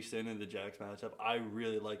the Lee Sin and the Jax matchup, I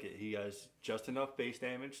really like it. He has just enough base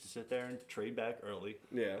damage to sit there and trade back early.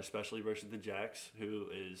 Yeah. Especially versus the Jax, who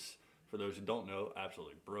is, for those who don't know,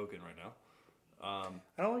 absolutely broken right now.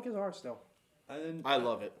 I don't like his art still. I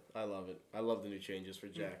love it. I love the new changes for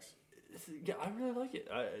Jax. Yeah, I really like it.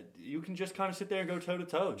 You can just kind of sit there and go toe to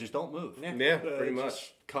toe. Just don't move. Yeah, pretty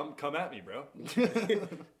much. Come at me, bro.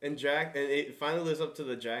 And it finally lives up to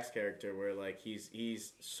the Jax character, where like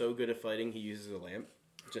he's so good at fighting, he uses a lamp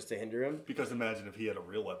just to hinder him. Because imagine if he had a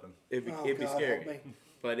real weapon. It'd be scary.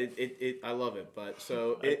 But I love it. But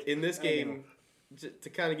so in this game, to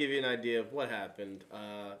kind of give you an idea of what happened,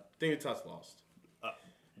 Dignitas lost.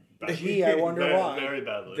 I wonder why. Very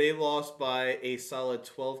badly. They lost by a solid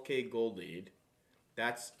 12K gold lead.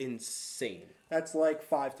 That's insane. That's like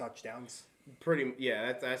 5 touchdowns.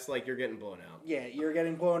 That's like you're getting blown out. Yeah, you're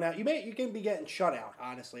getting blown out. You can be getting shut out,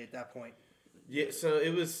 honestly, at that point. Yeah, so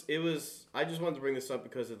it was. I just wanted to bring this up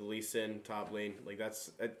because of the Lee Sin top lane. Like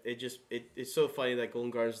it's so funny that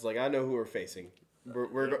Golden Guardians is like, I know who we're facing.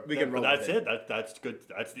 We can roll. That's it. That's good.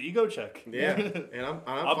 That's the ego check. Yeah, and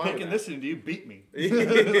I'm picking this, and you beat me.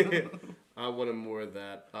 I wanted more of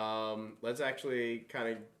that. Let's actually kind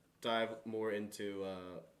of dive more into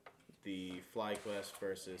the FlyQuest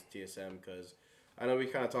versus TSM, because I know we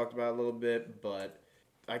kind of talked about it a little bit, but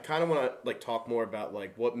I kind of want to like talk more about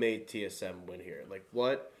like what made TSM win here. Like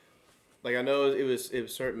what Like I know it was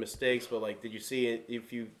certain mistakes, but like, did you see it?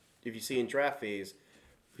 If you see in draft phase,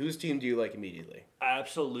 whose team do you like immediately?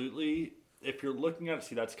 Absolutely. If you're looking at it,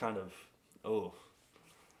 see, that's kind of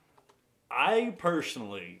I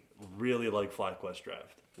personally really like FlyQuest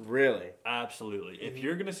Draft. Really? Absolutely. If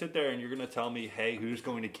you're gonna sit there and you're gonna tell me, hey, who's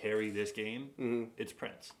going to carry this game? It's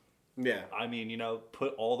Prince. Yeah. I mean,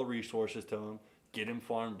 put all the resources to him, get him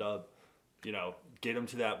farmed up, get him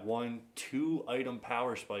to that 1-2 item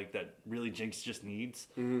power spike that really Jinx just needs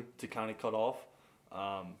to kind of cut off.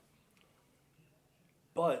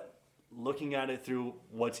 But looking at it through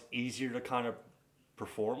what's easier to kind of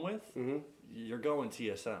perform with, you're going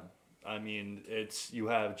TSM. I mean, you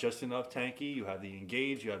have just enough tanky, you have the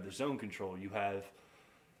engage, you have the zone control, you have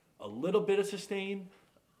a little bit of sustain,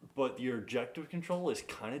 but your objective control is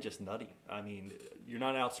kind of just nutty. I mean, you're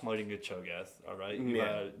not outsmiting a Cho'Gath, all right?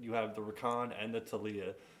 You have the Rakan and the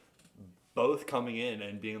Talia both coming in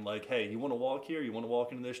and being like, hey, you want to walk here? You want to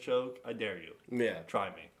walk into this choke? I dare you. Yeah. Try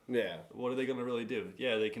me. Yeah. What are they going to really do?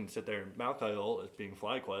 Yeah, they can sit there and Maokai ult as being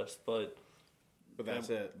FlyQuest, but that's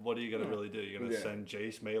it. What are you going to really do? You're going to send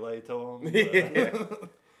Jace melee to him?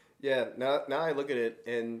 Yeah. Now I look at it,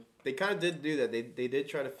 and they kind of did do that. They did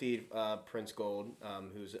try to feed Prince Gold,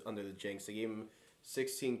 who's under the Jinx. They gave him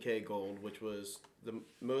 16k gold, which was the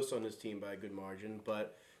most on his team by a good margin.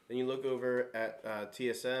 But then you look over at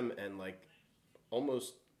TSM, and like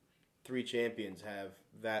almost 3 champions have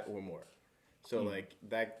that or more. So like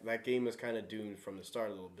that game was kind of doomed from the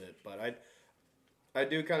start a little bit. But I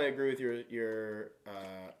do kind of agree with your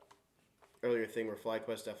earlier thing where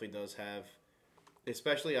FlyQuest definitely does have,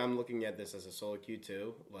 especially I'm looking at this as a solo queue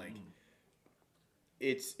too. Like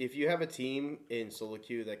it's, if you have a team in solo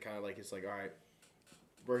queue that kind of like, it's like, all right,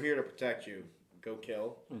 we're here to protect you, go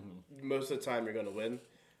kill. Most of the time you're going to win.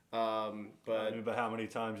 But how many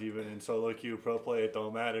times even in solo queue pro play, it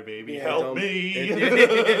don't matter, baby. Help me.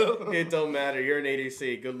 It don't matter. You're an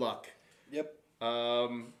ADC. Good luck. Yep.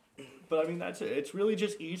 But I mean, that's it. It's really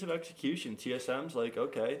just ease of execution. TSM's like,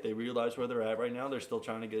 okay, they realize where they're at right now. They're still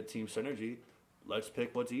trying to get team synergy. Let's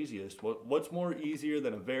pick what's easiest. What's more easier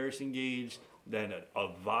than a Varus engage, than a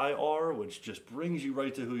Vi-R, which just brings you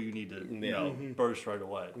right to who you need to burst right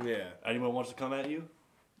away. Yeah. Anyone wants to come at you?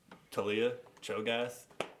 Talia, Cho'Gath.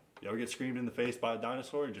 You ever get screamed in the face by a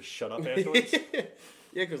dinosaur and just shut up afterwards? Yeah,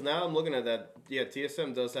 because now I'm looking at that. Yeah,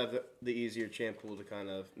 TSM does have the easier champ pool to kind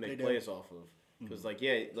of make plays off of. Because,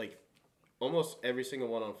 almost every single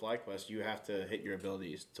one on FlyQuest, you have to hit your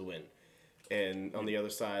abilities to win. And on the other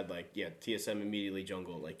side, TSM immediately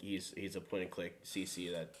jungle. Like, he's a point-and-click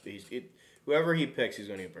CC that whoever he picks, he's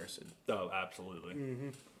going to get bursted. Oh, absolutely.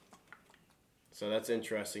 So that's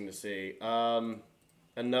interesting to see.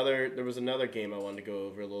 There was another game I wanted to go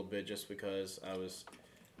over a little bit just because I was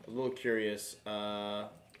a little curious.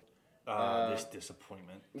 This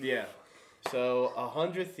disappointment. Yeah. So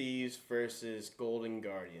 100 Thieves versus Golden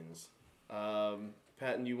Guardians.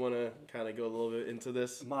 Patton, you want to kind of go a little bit into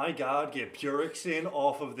this? My God, get Purixin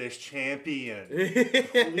off of this champion.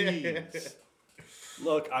 Please.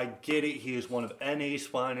 Look, I get it. He is one of NA's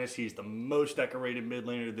finest. He's the most decorated mid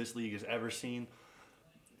laner this league has ever seen.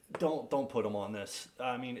 Don't put him on this.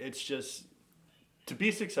 I mean, it's just, to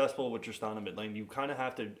be successful with Tristana mid lane, you kind of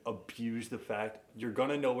have to abuse the fact you're going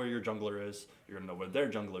to know where your jungler is. You're going to know where their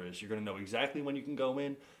jungler is. You're going to know exactly when you can go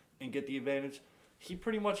in and get the advantage. He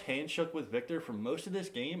pretty much handshook with Victor for most of this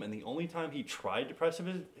game, and the only time he tried to press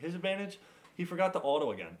his advantage, he forgot to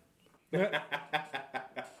auto again.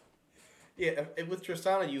 Yeah, with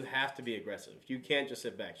Tristana, you have to be aggressive. You can't just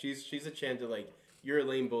sit back. She's a champ to, you're a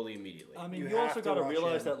lane bully immediately. I mean, you also got to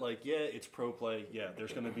realize that, it's pro play. Yeah,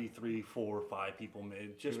 there's going to be 3, 4, 5 people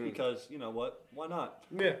mid just because, you know what? Why not?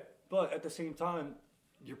 Yeah. But at the same time,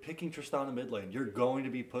 you're picking Tristana mid lane. You're going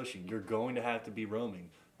to be pushing. You're going to have to be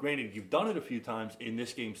roaming. Granted, you've done it a few times in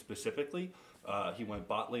this game specifically. He went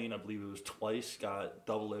bot lane, I believe it was twice, got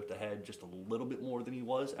double lift ahead just a little bit more than he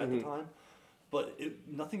was at the time. But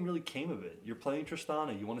nothing really came of it. You're playing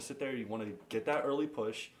Tristana. You want to sit there. You want to get that early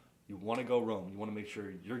push. You want to go roam. You want to make sure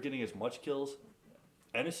you're getting as much kills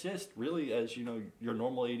and assist, really, as your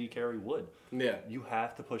normal AD carry would. Yeah. You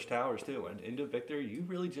have to push towers, too. And into Victor, you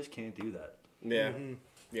really just can't do that. Yeah.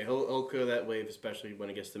 Yeah, he'll clear that wave, especially when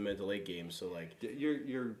it gets to mid to late games. So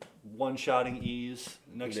you're one-shotting ease.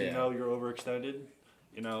 Next thing you know, you're overextended.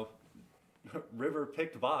 River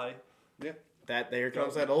picked Vi. Yeah. There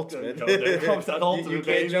comes that ultimate. There comes that ultimate. You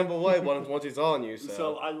can't jump away once he's on you.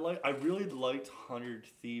 So I really liked 100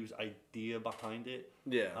 Thieves' idea behind it.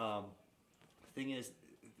 Yeah. The thing is,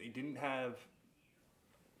 they didn't have.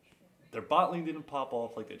 Their bot lane didn't pop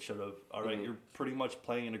off like it should have. All right, you're pretty much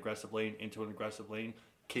playing an aggressive lane into an aggressive lane.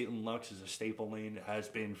 Caitlin Lux is a staple lane. It has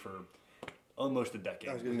been for almost a decade.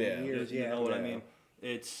 I was going to say years, You know what I mean?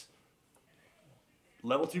 It's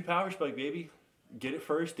level 2 power spike, baby. Get it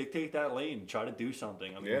first, dictate that lane, try to do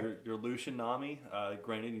something. I mean, you're Lucian Nami.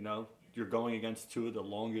 Granted, you know, you're going against 2 of the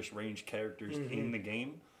longest range characters in the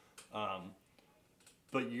game.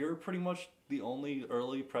 But you're pretty much the only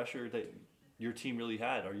early pressure that your team really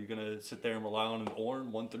had. Are you going to sit there and rely on an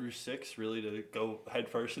Ornn 1 through 6 really to go head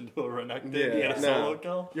first into a Renekton and a solo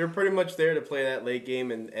kill? You're pretty much there to play that late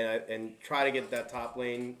game and try to get that top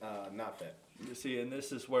lane not fit. You see, and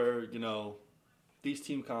this is where, you know, these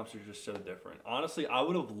team comps are just so different. Honestly, I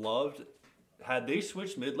would have loved, had they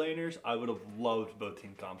switched mid laners, I would have loved both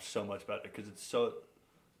team comps so much better because it's so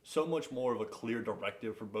much more of a clear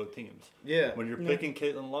directive for both teams. Yeah. When you're picking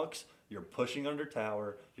Caitlin Lux, you're pushing under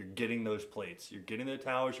tower, you're getting those plates, you're getting the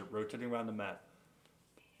towers, you're rotating around the map.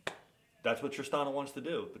 That's what Tristana wants to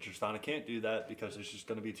do, but Tristana can't do that because there's just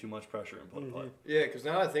going to be too much pressure in play. Yeah, because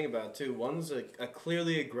now that I think about it too, one's a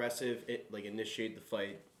clearly aggressive, initiate the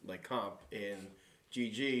fight like comp in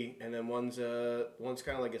GG, and then one's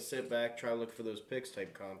kind of like a sit back, try to look for those picks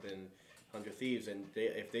type comp in 100 Thieves, and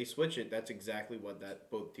if they switch it, that's exactly what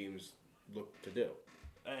both teams look to do.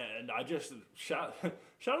 And I just shout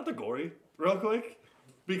out to Gory real quick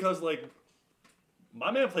because like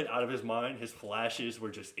my man played out of his mind. His flashes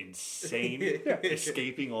were just insane,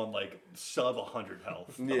 escaping on like sub 100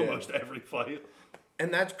 health almost every fight.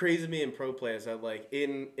 And that's crazy to me in pro play is that like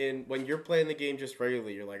in when you're playing the game just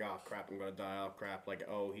regularly, you're like, oh crap, I'm gonna die. Oh crap, like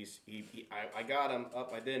I got him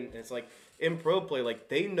up, I didn't. And it's like in pro play, like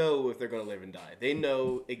they know if they're gonna live and die. They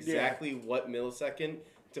know exactly what millisecond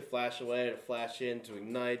to flash away, to flash in, to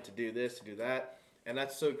ignite, to do this, to do that, and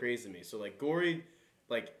that's so crazy to me. So like Gory,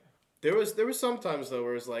 like there was sometimes though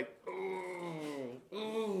where it's like, ooh.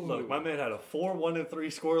 Look, my man had a 4-1-3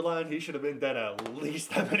 scoreline. He should have been dead at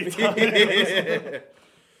least that many times.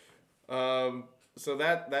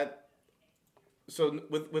 So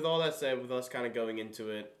with all that said, with us kind of going into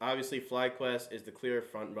it, obviously FlyQuest is the clear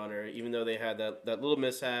front runner. Even though they had that little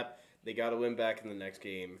mishap, they got to win back in the next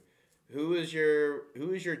game. Who is your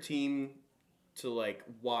team to like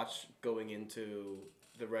watch going into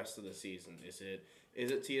the rest of the season? Is it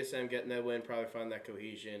TSM getting that win? Probably find that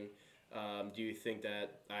cohesion. Do you think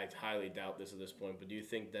that, I highly doubt this at this point, but do you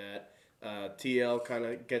think that TL kind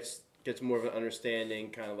of gets more of an understanding,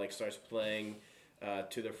 kind of like starts playing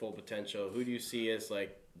to their full potential? Who do you see as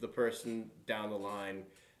like the person down the line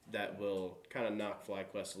that will kind of knock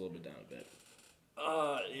FlyQuest a little bit down a bit?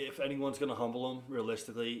 If anyone's going to humble them,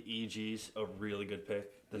 realistically, EG's a really good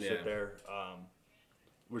pick to sit there.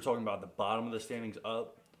 We're talking about the bottom of the standings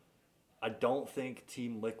up. I don't think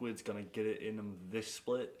Team Liquid's going to get it in them this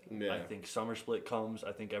split. Yeah. I think summer split comes.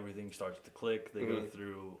 I think everything starts to click. They go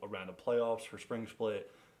through a round of playoffs for spring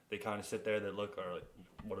split. They kind of sit there. They look,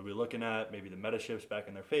 what are we looking at? Maybe the meta shifts back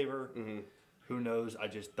in their favor. Mm-hmm. Who knows? I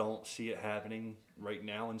just don't see it happening right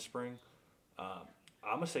now in spring. I'm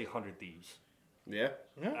going to say 100 Thieves. Yeah?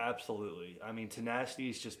 Absolutely. I mean,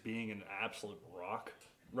 Tenacity is just being an absolute rock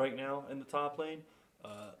right now in the top lane.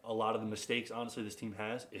 A lot of the mistakes, honestly, this team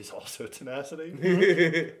has is also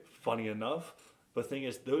Tenacity. Funny enough. But the thing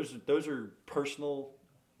is, those are personal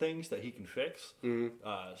things that he can fix. Mm-hmm.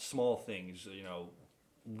 Small things, you know,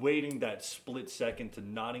 waiting that split second to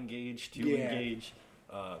not engage, to engage,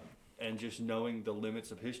 and just knowing the limits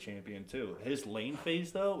of his champion, too. His lane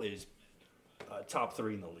phase, though, is top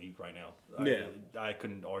 3 in the league right now. Yeah. I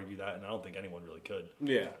couldn't argue that, and I don't think anyone really could.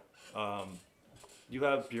 Yeah. You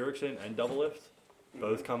have Bjergsen and Doublelift.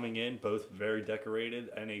 Both coming in, both very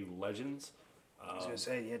decorated, and a Legends. I was going to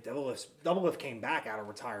say, Doublelift came back out of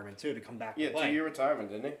retirement, too, to come back and play. 2-year retirement,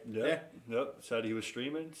 didn't he? Yeah. Yep. Said he was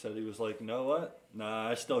streaming. Said he was like, you know what? Nah,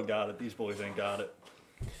 I still got it. These boys ain't got it.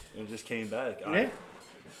 And just came back. Yeah.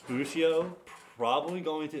 Lucio probably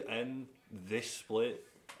going to end this split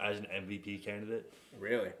as an MVP candidate.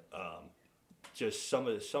 Really? Just some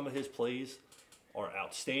of his plays are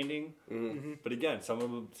outstanding. Mm-hmm. But again, some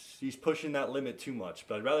of them, he's pushing that limit too much.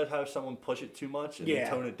 But I'd rather have someone push it too much and then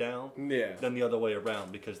tone it down than the other way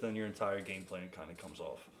around, because then your entire game plan kind of comes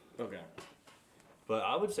off. Okay. But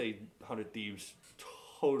I would say 100 Thieves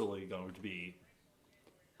totally going to be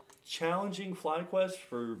challenging FlyQuest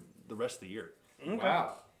for the rest of the year. Okay.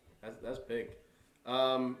 Wow. That's big.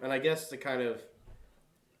 And I guess to kind of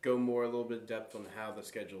go more a little bit depth on how the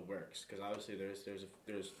schedule works, because obviously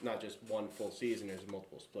there's not just one full season, there's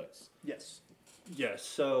multiple splits. Yes.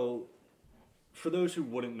 So for those who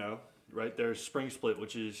wouldn't know, right, there's spring split,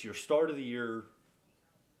 which is your start of the year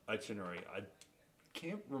itinerary.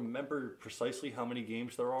 can't remember precisely how many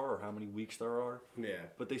games there are or how many weeks there are. Yeah.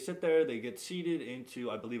 But they sit there, they get seeded into,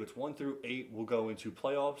 I believe it's 1 through 8 will go into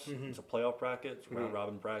playoffs. It's a playoff bracket, it's a round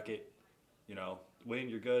robin bracket. You know, win,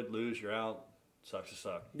 you're good, lose, you're out. Sucks to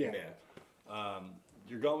suck. Yeah.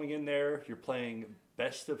 You're going in there, you're playing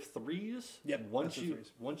best of threes. Yep. Once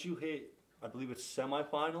you hit, I believe it's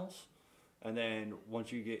semifinals, and then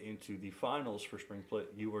once you get into the finals for spring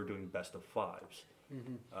split, you are doing best of fives.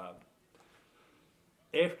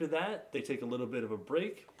 After that, they take a little bit of a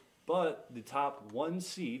break, but the top 1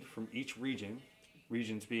 seed from each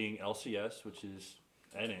regions being LCS, which is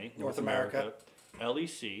NA, North America.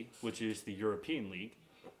 LEC, which is the European League.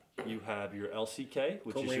 You have your LCK,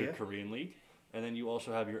 which is your Korean League, and then you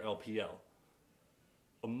also have your LPL.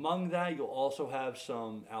 Among that, you'll also have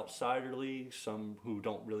some outsider leagues, some who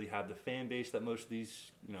don't really have the fan base that most of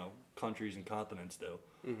these, countries and continents do.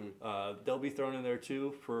 They'll be thrown in there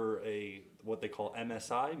too for what they call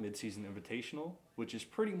MSI, Mid-Season Invitational, which is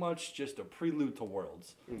pretty much just a prelude to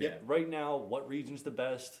Worlds. Yeah. Right now, what region's the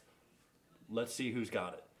best? Let's see who's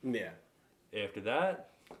got it. Yeah. After that,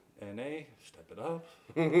 NA, step it up,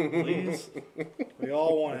 please. We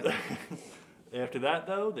all want it. After that,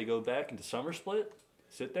 though, they go back into Summer Split.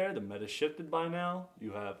 Sit there, the meta's shifted by now.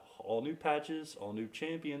 You have all new patches, all new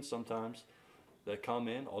champions sometimes that come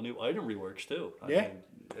in, all new item reworks too. I mean,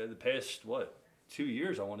 the past, 2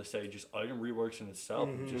 years, I want to say, just item reworks in itself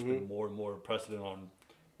have just been more and more precedent on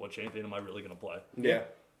what champion am I really going to play. Yeah.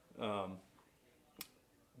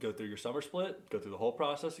 Go through your Summer Split, go through the whole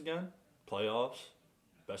process again, playoffs,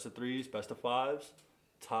 best of threes, best of fives,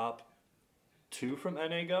 top 2 from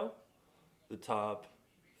NA go, the top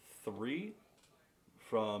 3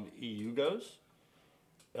 from EU goes,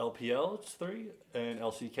 LPL it's 3, and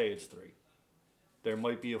LCK it's 3. There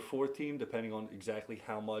might be a 4th team depending on exactly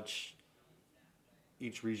how much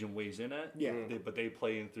each region weighs in at. Yeah. But they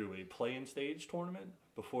play in through a play-in stage tournament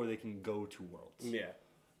before they can go to Worlds. Yeah.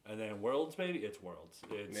 And then Worlds, baby, it's Worlds.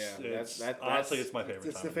 It's honestly, it's my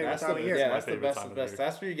favorite time. The favorite time of year. Yeah, that's the best.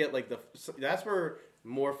 That's where you get that's where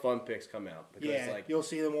more fun picks come out. Because, you'll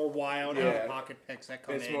see the more wild out-of-pocket picks that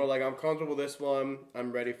come in. It's more like, I'm comfortable with this one.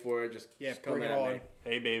 I'm ready for it. Just come bring it at on. me.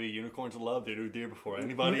 Hey, baby, unicorns of love. They do deer before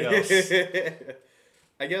anybody else.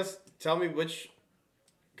 I guess, tell me which,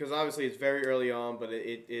 because obviously it's very early on, but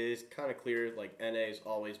it is kind of clear, like, NA's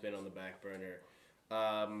always been on the back burner.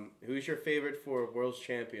 Who's your favorite for World's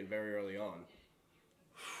Champion very early on?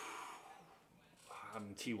 I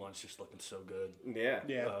mean, T1's just looking so good. Yeah.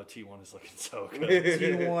 T1 is looking so good.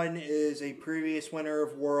 T1 is a previous winner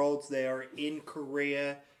of Worlds. They are in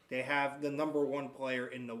Korea. They have the number 1 player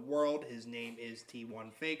in the world. His name is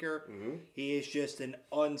T1 Faker. He is just an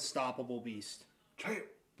unstoppable beast.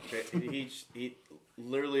 He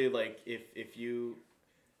literally, like, if you,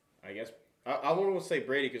 I guess, I won't want to say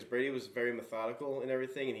Brady, because Brady was very methodical and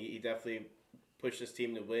everything, and he definitely pushed his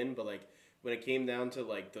team to win, but, like, when it came down to,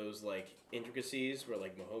 like, those, like, intricacies where,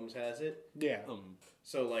 like, Mahomes has it. Yeah.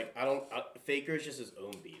 So, like, Faker is just his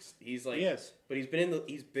own beast. He's like, yes, but he's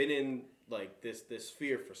been in like this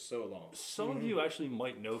sphere for so long. Some of you actually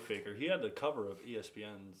might know Faker. He had the cover of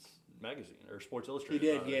ESPN's magazine or Sports Illustrated.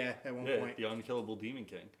 He did, at one point. The Unkillable Demon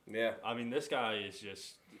King. Yeah. I mean, this guy is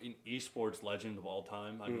just an esports legend of all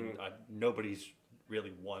time. I mean, nobody's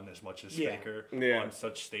really won as much as Faker on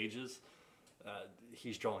such stages.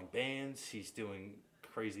 He's drawing bans. He's doing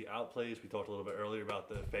crazy outplays. We talked a little bit earlier about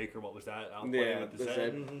the Faker. What was that outplay with the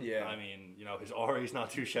Zed? Yeah. I mean, his RA's not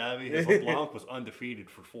too shabby. His LeBlanc was undefeated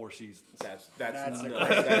for 4 seasons. That's that is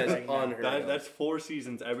unheard of. That's 4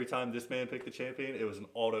 seasons. Every time this man picked the champion, it was an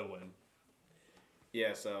auto win.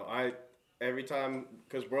 Yeah. So every time,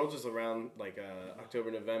 because Worlds is around like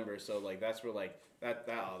October, November, so like that's where like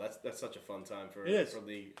that's such a fun time for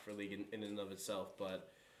league in and of itself. But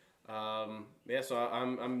so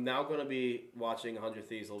I'm now gonna be watching 100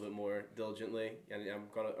 Thieves a little bit more diligently, and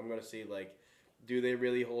I'm gonna see, like, do they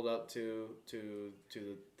really hold up to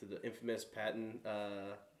the infamous patent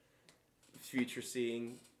future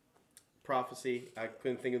seeing prophecy? I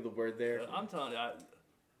couldn't think of the word there. I'm telling you,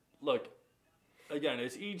 look. Again,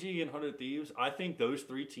 it's EG and 100 Thieves. I think those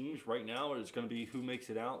 3 teams right now is going to be who makes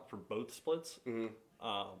it out for both splits.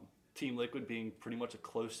 Team Liquid being pretty much a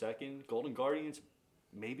close second. Golden Guardians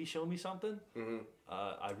maybe show me something.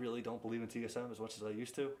 I really don't believe in TSM as much as I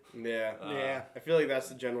used to. Yeah. I feel like that's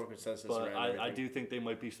the general consensus. But I do think they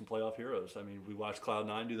might be some playoff heroes. I mean, we watched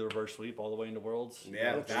Cloud9 do the reverse sweep all the way into Worlds.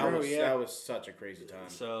 Yeah, that was such a crazy time.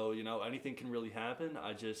 So, anything can really happen.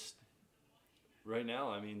 Right now,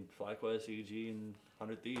 I mean, FlyQuest, EG, and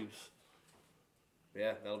 100 Thieves.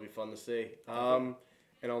 Yeah, that'll be fun to see. And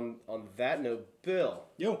on that note, Bill.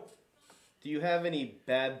 Yo. Do you have any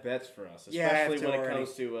bad bets for us, especially when it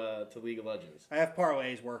comes to League of Legends? I have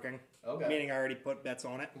parlays working. Okay. Meaning I already put bets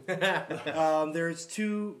on it. There's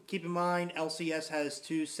two. Keep in mind, LCS has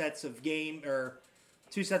two sets of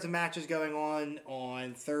matches going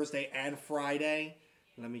on Thursday and Friday.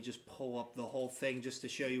 Let me just pull up the whole thing just to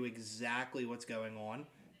show you exactly what's going on,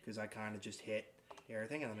 because I kind of just hit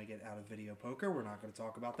everything. And let me get out of video poker. We're not going to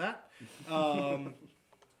talk about that. Hang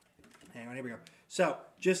on, here we go. So,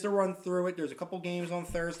 just to run through it, there's a couple games on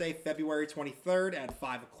Thursday, February 23rd at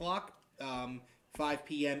 5 o'clock, 5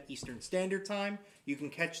 p.m. Eastern Standard Time. You can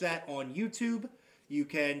catch that on YouTube. You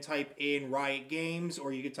can type in Riot Games,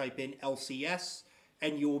 or you can type in LCS,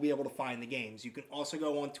 and you will be able to find the games. You can also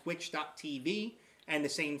go on twitch.tv, and the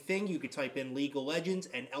same thing, you could type in League of Legends,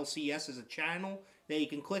 and LCS is a channel that you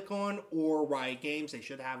can click on, or Riot Games. They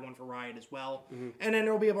should have one for Riot as well. Mm-hmm. And then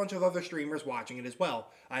there will be a bunch of other streamers watching it as well.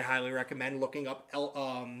 I highly recommend looking up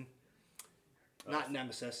not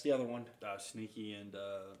Nemesis, the other one. Sneaky and...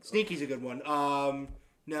 Sneaky's a good one.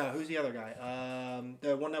 No, who's the other guy?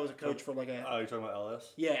 The one that was a coach for like a... Oh, you're talking about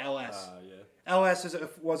LS? Yeah, LS. Yeah. LS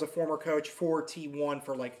was a former coach for T1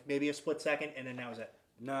 for like maybe a split second, and then that was it.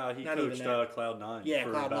 No, he coached Cloud9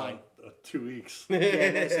 for Cloud9. about 2 weeks. Yeah,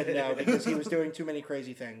 and they said no because he was doing too many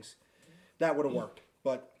crazy things. That would have worked,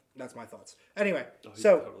 but that's my thoughts. Anyway,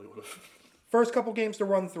 totally first couple games to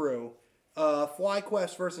run through.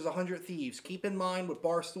 FlyQuest versus 100 Thieves. Keep in mind with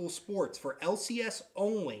Barstool Sports, for LCS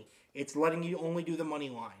only, it's letting you only do the money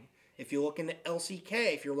line. If you look into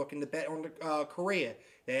LCK, if you're looking to bet on Korea,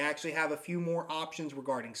 they actually have a few more options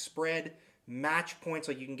regarding spread, match points,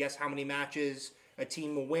 like you can guess how many matches a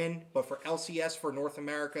team will win. But for LCS, for North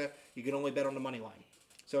America, you can only bet on the money line.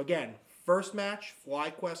 So again, first match,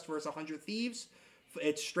 FlyQuest versus 100 Thieves.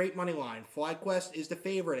 It's straight money line. FlyQuest is the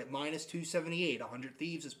favorite at minus 278. 100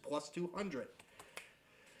 Thieves is plus 200.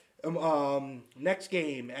 Next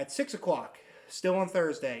game at 6 o'clock, still on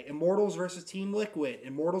Thursday. Immortals versus Team Liquid.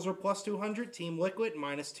 Immortals are plus 200. Team Liquid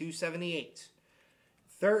minus 278.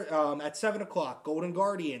 At 7 o'clock, Golden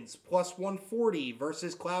Guardians plus 140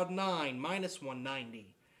 versus Cloud9 minus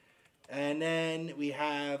 190. And then we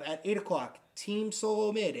have at 8 o'clock, Team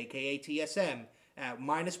Solo Mid, aka TSM, at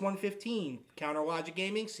minus 115. Counter Logic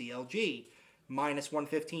Gaming, CLG, minus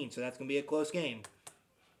 115. So that's going to be a close game.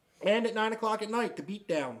 And at 9 o'clock at night, the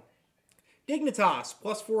beatdown. Dignitas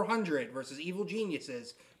plus 400 versus Evil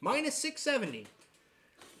Geniuses, minus 670.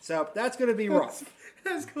 So that's going to be rough.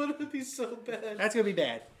 That's going to be so bad. That's going to be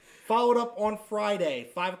bad. Followed up on Friday,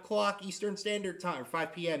 5 o'clock Eastern Standard Time, or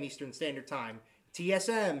 5 p.m. Eastern Standard Time.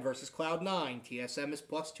 TSM versus Cloud9. TSM is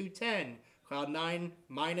plus 210. Cloud9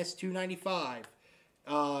 minus 295.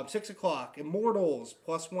 6 o'clock, Immortals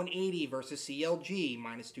plus 180 versus CLG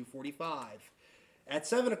minus 245. At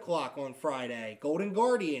 7 o'clock on Friday, Golden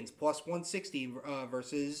Guardians plus 160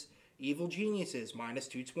 versus Evil Geniuses minus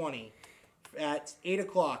 220. At 8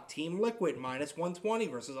 o'clock, Team Liquid minus 120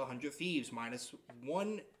 versus 100 Thieves minus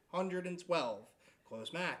 112.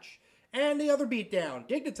 Close match. And the other beatdown,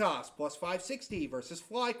 Dignitas plus 560 versus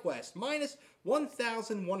FlyQuest minus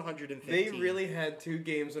 1,115. They really had 2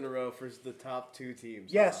 games in a row for the top 2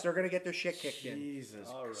 teams. Yes, they're going to get their shit kicked in. Jesus.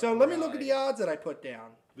 Right. So let me look at the odds that I put down.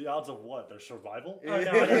 The odds of what? Their survival? Oh,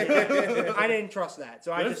 no, I didn't trust that.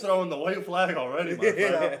 So They're just throwing the white flag already, my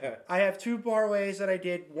friend. So, I have 2 parlays that I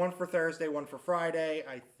did, one for Thursday, one for Friday.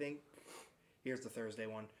 I think, here's the Thursday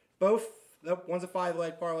one. Both, one's a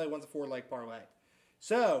 5-leg parlay, one's a 4-leg parlay.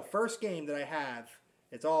 So, first game that I have,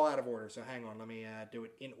 it's all out of order, so hang on, let me do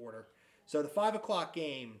it in order. So, the 5 o'clock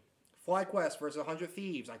game, FlyQuest versus 100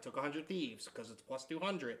 Thieves. I took 100 Thieves because it's plus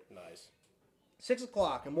 200. Nice. 6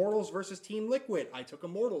 o'clock, Immortals versus Team Liquid. I took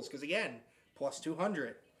Immortals because, again, plus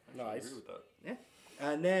 200. Nice. I agree with that. Yeah.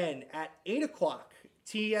 And then at 8 o'clock,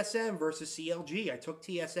 TSM versus CLG. I took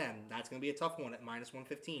TSM. That's going to be a tough one at minus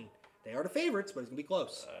 115. They are the favorites, but it's going to be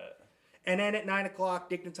close. And then at 9 o'clock,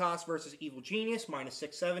 Dignitas versus Evil Genius, minus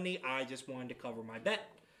 670. I just wanted to cover my bet.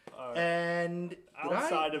 Right. And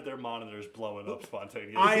outside of their monitors blowing up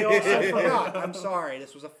spontaneously. I also forgot. I'm sorry.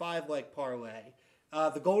 This was a 5-leg parlay.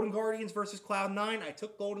 The Golden Guardians versus Cloud9. I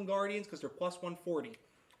took Golden Guardians because they're plus 140.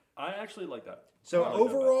 I actually like that. So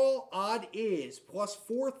overall, odd is plus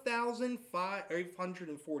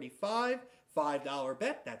 4,545. $5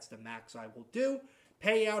 bet. That's the max I will do.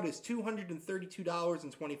 Payout is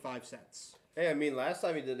 $232.25. Hey, I mean, last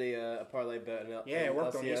time you did a parlay bet. It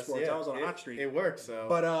worked on esports. I was on a hot streak. It worked, so.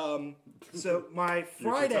 But so my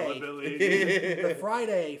Friday, the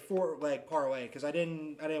Friday 4-leg parlay, because I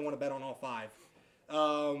didn't want to bet on all 5.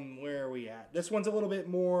 Where are we at? This one's a little bit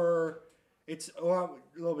more. It's a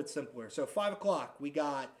little bit simpler. So 5 o'clock, we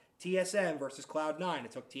got TSM versus Cloud9. I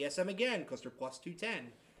took TSM again because they're plus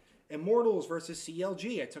 210. Immortals versus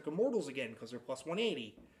CLG. I took Immortals again because they're plus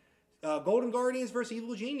 180. Golden Guardians versus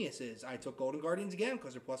Evil Geniuses. I took Golden Guardians again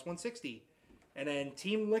because they're plus 160. And then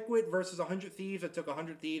Team Liquid versus 100 Thieves. I took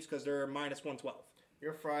 100 Thieves because they're minus 112.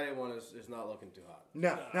 Your Friday one is not looking too hot.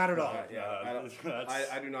 No, not at all.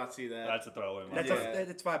 I do not see that. That's a throwaway.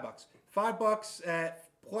 It's $5. $5 at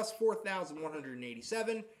plus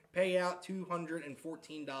 4,187. Payout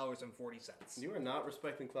 $214.40. You are not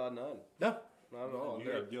respecting Cloud9. No. Not at all.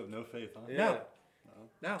 You have no faith, huh? Yeah.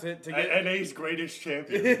 No. To get NA's greatest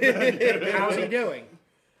champion. How's he doing?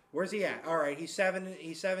 Where's he at? All right, he's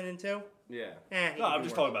 7-2. Yeah. I'm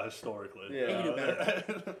just talking about historically. Yeah. He can do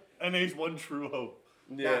better. NA's one true hope.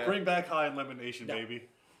 Yeah. Bring back high elimination, baby.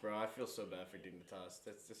 Bro, I feel so bad for Dignitas.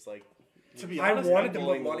 That's just like. To be honest, I wanted to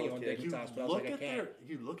put money on Dignitas, but I was like, I can't.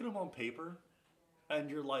 You look at them on paper, and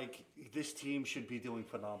you're like, this team should be doing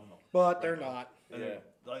phenomenal. But they're not. And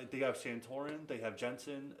they have Santorin, they have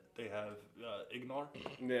Jensen, they have Ignar.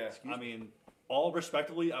 Yeah. I mean, all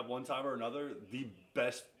respectively, at one time or another, the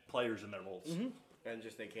best players in their roles. Mm-hmm. And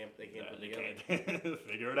just they can't put together. Can't.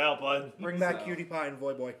 Figure it out, bud. Bring back Cutie Pie and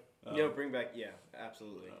Void Boy. Bring back,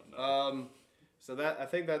 absolutely. So I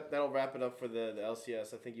think that'll wrap it up for the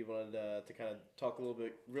LCS. I think you wanted to kind of talk a little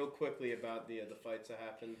bit, real quickly, about the fights that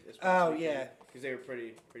happened. Because they were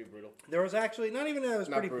pretty brutal. There was actually not even that it was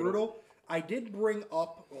pretty brutal. I did bring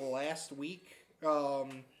up last week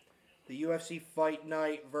the UFC Fight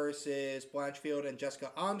Night versus Blanchfield and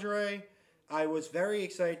Jessica Andre. I was very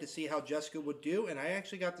excited to see how Jessica would do, and I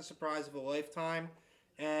actually got the surprise of a lifetime.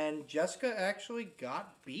 And Jessica actually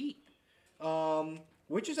got beat,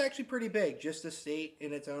 which is actually pretty big, just to state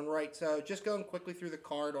in its own right. So just going quickly through the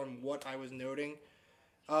card on what I was noting.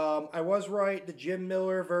 I was right. The Jim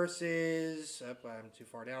Miller versus... I'm too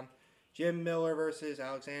far down. Jim Miller versus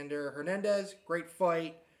Alexander Hernandez. Great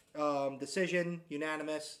fight. Decision,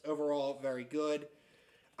 unanimous. Overall, very good.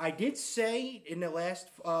 I did say in the last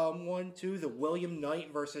one, too, the William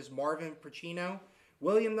Knight versus Marvin Pacino.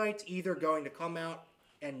 William Knight's either going to come out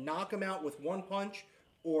and knock him out with one punch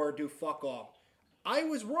or do fuck all. I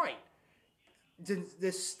was right.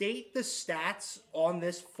 The stats on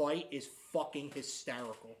this fight is fucking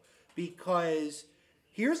hysterical. Because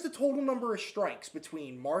here's the total number of strikes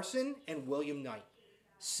between Marcin and William Knight.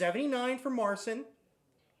 79 for Marcin,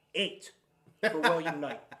 8 for William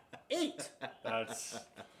Knight. 8! That's...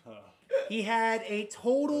 He had a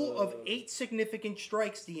total of 8 significant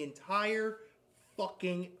strikes the entire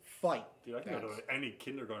fucking fight. Dude, I can go to any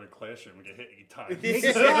kindergarten classroom and get hit 8 times.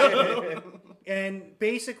 Exactly. And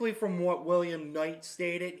basically from what William Knight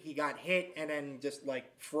stated, he got hit and then just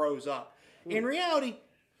froze up. In reality,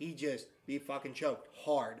 he fucking choked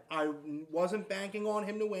hard. I wasn't banking on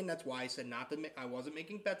him to win. That's why I said I wasn't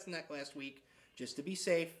making bets in that last week, just to be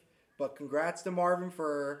safe. But congrats to Marcin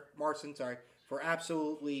for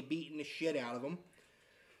absolutely beating the shit out of him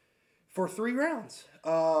for 3 rounds.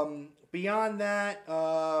 Beyond that,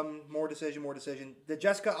 more decision. The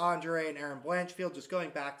Jessica Andre and Aaron Blanchfield, just going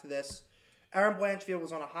back to this. Aaron Blanchfield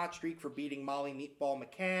was on a hot streak for beating Molly Meatball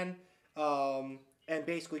McCann and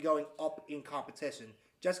basically going up in competition.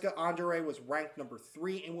 Jessica Andre was ranked number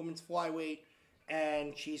 3 in women's flyweight,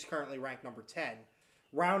 and she's currently ranked number 10.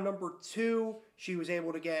 Round number 2, she was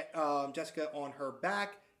able to get Jessica on her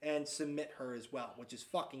back and submit her as well, which is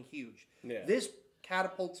fucking huge. Yeah. This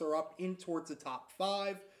catapults her up in towards the top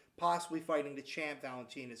 5, possibly fighting the champ,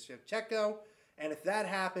 Valentina Shevchenko. And if that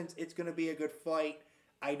happens, it's going to be a good fight.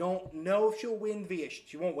 I don't know if she'll win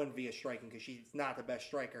she won't win via striking because she's not the best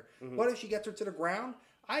striker. Mm-hmm. But if she gets her to the ground,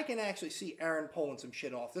 I can actually see Erin pulling some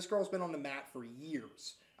shit off. This girl's been on the mat for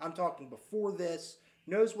years. I'm talking before this,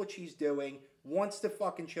 knows what she's doing, wants to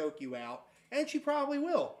fucking choke you out, and she probably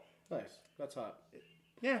will. Nice. That's hot.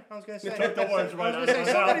 Yeah, I was going to say. Took the words right out of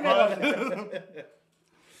my mouth.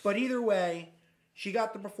 But either way, she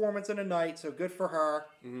got the performance of the night, so good for her.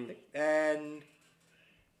 Mm-hmm. And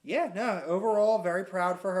overall, very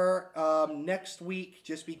proud for her. Next week,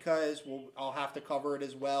 just because I'll have to cover it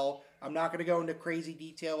as well. I'm not going to go into crazy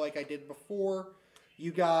detail like I did before.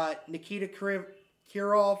 You got Nikita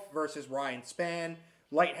Kirov versus Ryan Spann.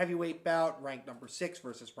 Light heavyweight bout, ranked number 6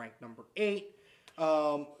 versus ranked number 8.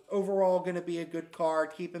 Overall, going to be a good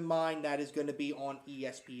card. Keep in mind that is going to be on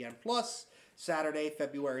ESPN Plus Saturday,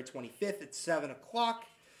 February 25th at 7 o'clock.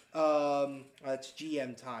 That's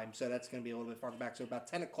GM time, so that's going to be a little bit farther back. So about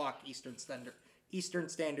 10 o'clock Eastern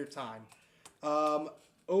Standard Time.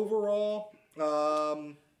 Overall,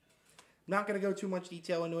 not going to go too much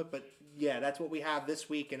detail into it, but yeah, that's what we have this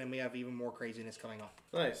week, and then we have even more craziness coming up.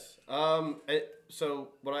 Nice. So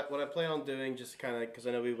what I plan on doing, just kind of, because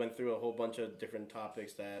I know we went through a whole bunch of different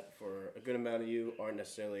topics that for a good amount of you aren't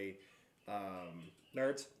necessarily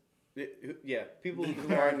nerds. Yeah, people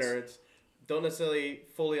who are nerds don't necessarily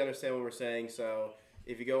fully understand what we're saying. So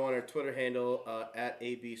if you go on our Twitter handle at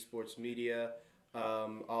AB Sports Media,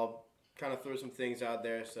 I'll kind of throw some things out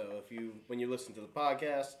there. So when you listen to the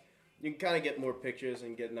podcast, you can kind of get more pictures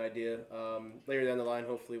and get an idea. Later down the line,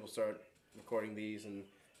 hopefully we'll start recording these and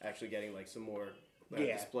actually getting like some more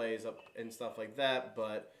displays up and stuff like that.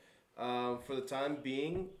 But for the time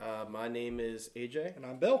being, my name is AJ. And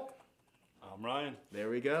I'm Bill. I'm Ryan. There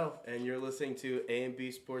we go. And you're listening to A&B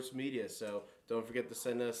Sports Media. So don't forget to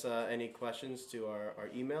send us any questions to our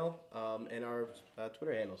email and our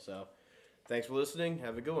Twitter handle. So thanks for listening.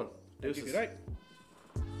 Have a good one. Deuces. Good night.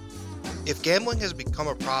 If gambling has become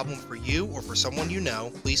a problem for you or for someone you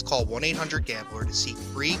know, please call 1-800-GAMBLER to seek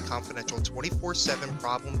free, confidential 24/7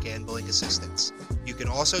 problem gambling assistance. You can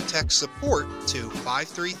also text support to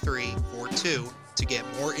 53342 to get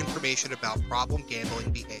more information about problem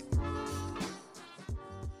gambling behavior.